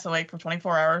keep my ass awake for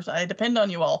 24 hours. I depend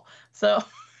on you all. So,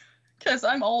 because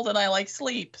I'm old and I like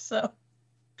sleep. So,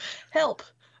 help.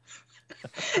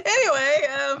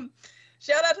 Anyway,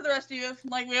 shout out to the rest of you.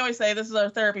 Like we always say, this is our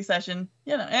therapy session.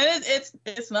 And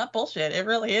it's not bullshit. It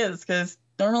really is, because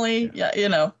normally,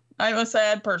 I'm a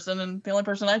sad person, and the only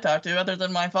person I talk to, other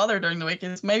than my father during the week,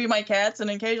 is maybe my cats, and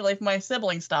occasionally if my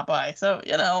siblings stop by. So,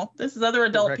 this is other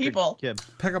adult people. Kid.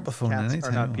 Pick up the phone Cats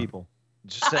anytime. are not people.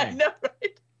 Just saying. I know,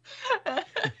 right?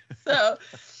 so,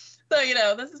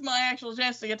 this is my actual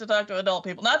chance to get to talk to adult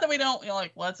people. Not that we don't,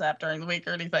 like WhatsApp during the week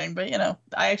or anything, but,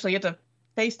 I actually get to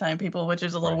FaceTime people, which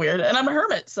is a little weird. And I'm a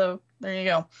hermit, so there you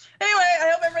go. Anyway,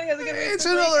 I hope everybody has a good week. It's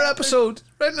another episode,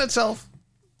 right in itself.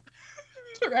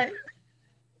 Right.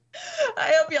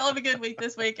 I hope y'all have a good week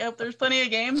this week. I hope there's plenty of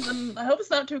games, and I hope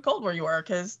it's not too cold where you are,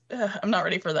 because I'm not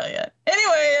ready for that yet.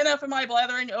 Anyway, enough of my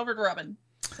blathering. Over to Robin.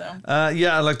 So.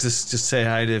 I'd like to just say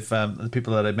hi to the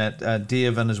people that I met.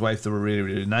 Dave and his wife, they were really,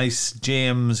 really nice.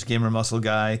 James, Gamer Muscle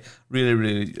guy, really,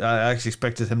 really. I actually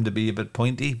expected him to be a bit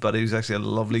pointy, but he was actually a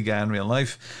lovely guy in real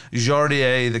life.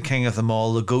 Jordier, the king of them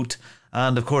all, the goat.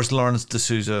 And of course, Lawrence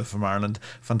D'Souza from Ireland,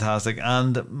 fantastic.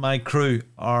 And my crew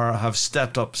have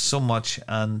stepped up so much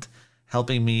and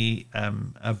helping me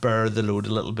bear the load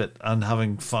a little bit and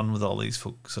having fun with all these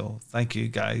folk. So thank you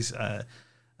guys.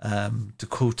 To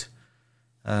quote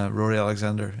Rory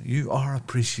Alexander, you are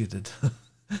appreciated.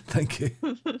 Thank you.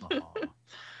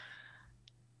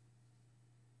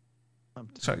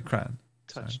 Sorry, crying.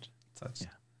 Touched. Yeah.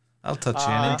 I'll touch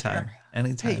you anytime.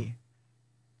 Anytime. Hey,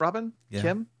 Robin,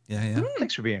 Kim. Yeah.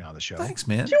 Thanks for being on the show. Thanks,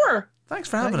 man. Sure. Thanks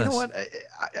for having us. You know what?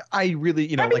 I really,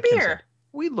 Happy like Kim beer. said,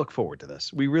 we look forward to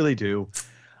this. We really do.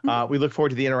 We look forward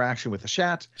to the interaction with the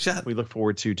chat. We look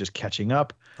forward to just catching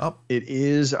up. It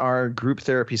is our group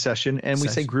therapy session, and we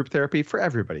say group therapy for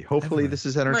everybody. Hopefully, this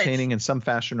is entertaining in some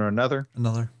fashion or another.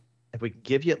 If we can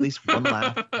give you at least one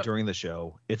laugh during the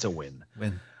show, it's a win.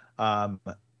 And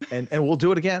we'll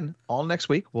do it again all next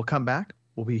week. We'll come back.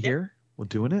 We'll be here. We're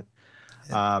doing it.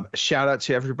 Shout out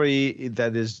to everybody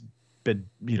that has been,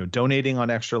 donating on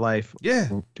Extra Life. Yeah.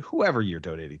 Whoever you're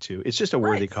donating to. It's just a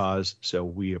worthy cause. So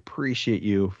we appreciate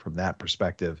you from that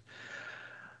perspective.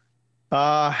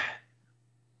 Shout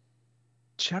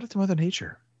out to Mother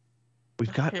Nature.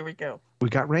 Here we go. We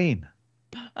got rain.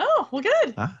 Oh, well,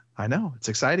 good. I know. It's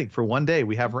exciting. For one day,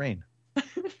 we have rain.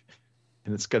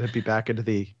 And it's going to be back into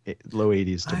the low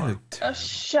 80s tomorrow.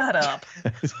 Shut up.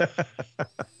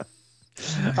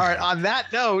 All right. On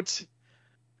that note,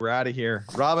 we're out of here.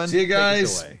 Robin, see you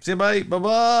guys. See you, bye.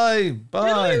 Bye-bye.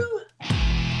 Bye.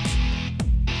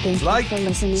 Thank like, you for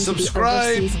listening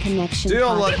subscribe, to the Overseas Connection do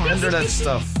all that podcast. internet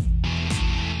stuff.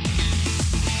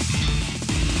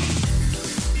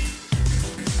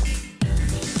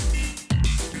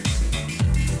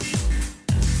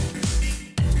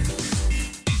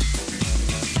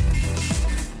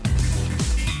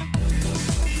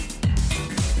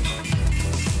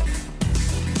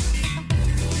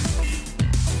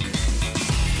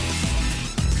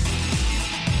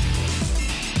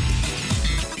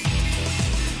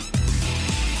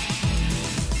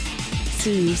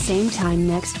 See you same time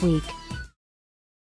next week.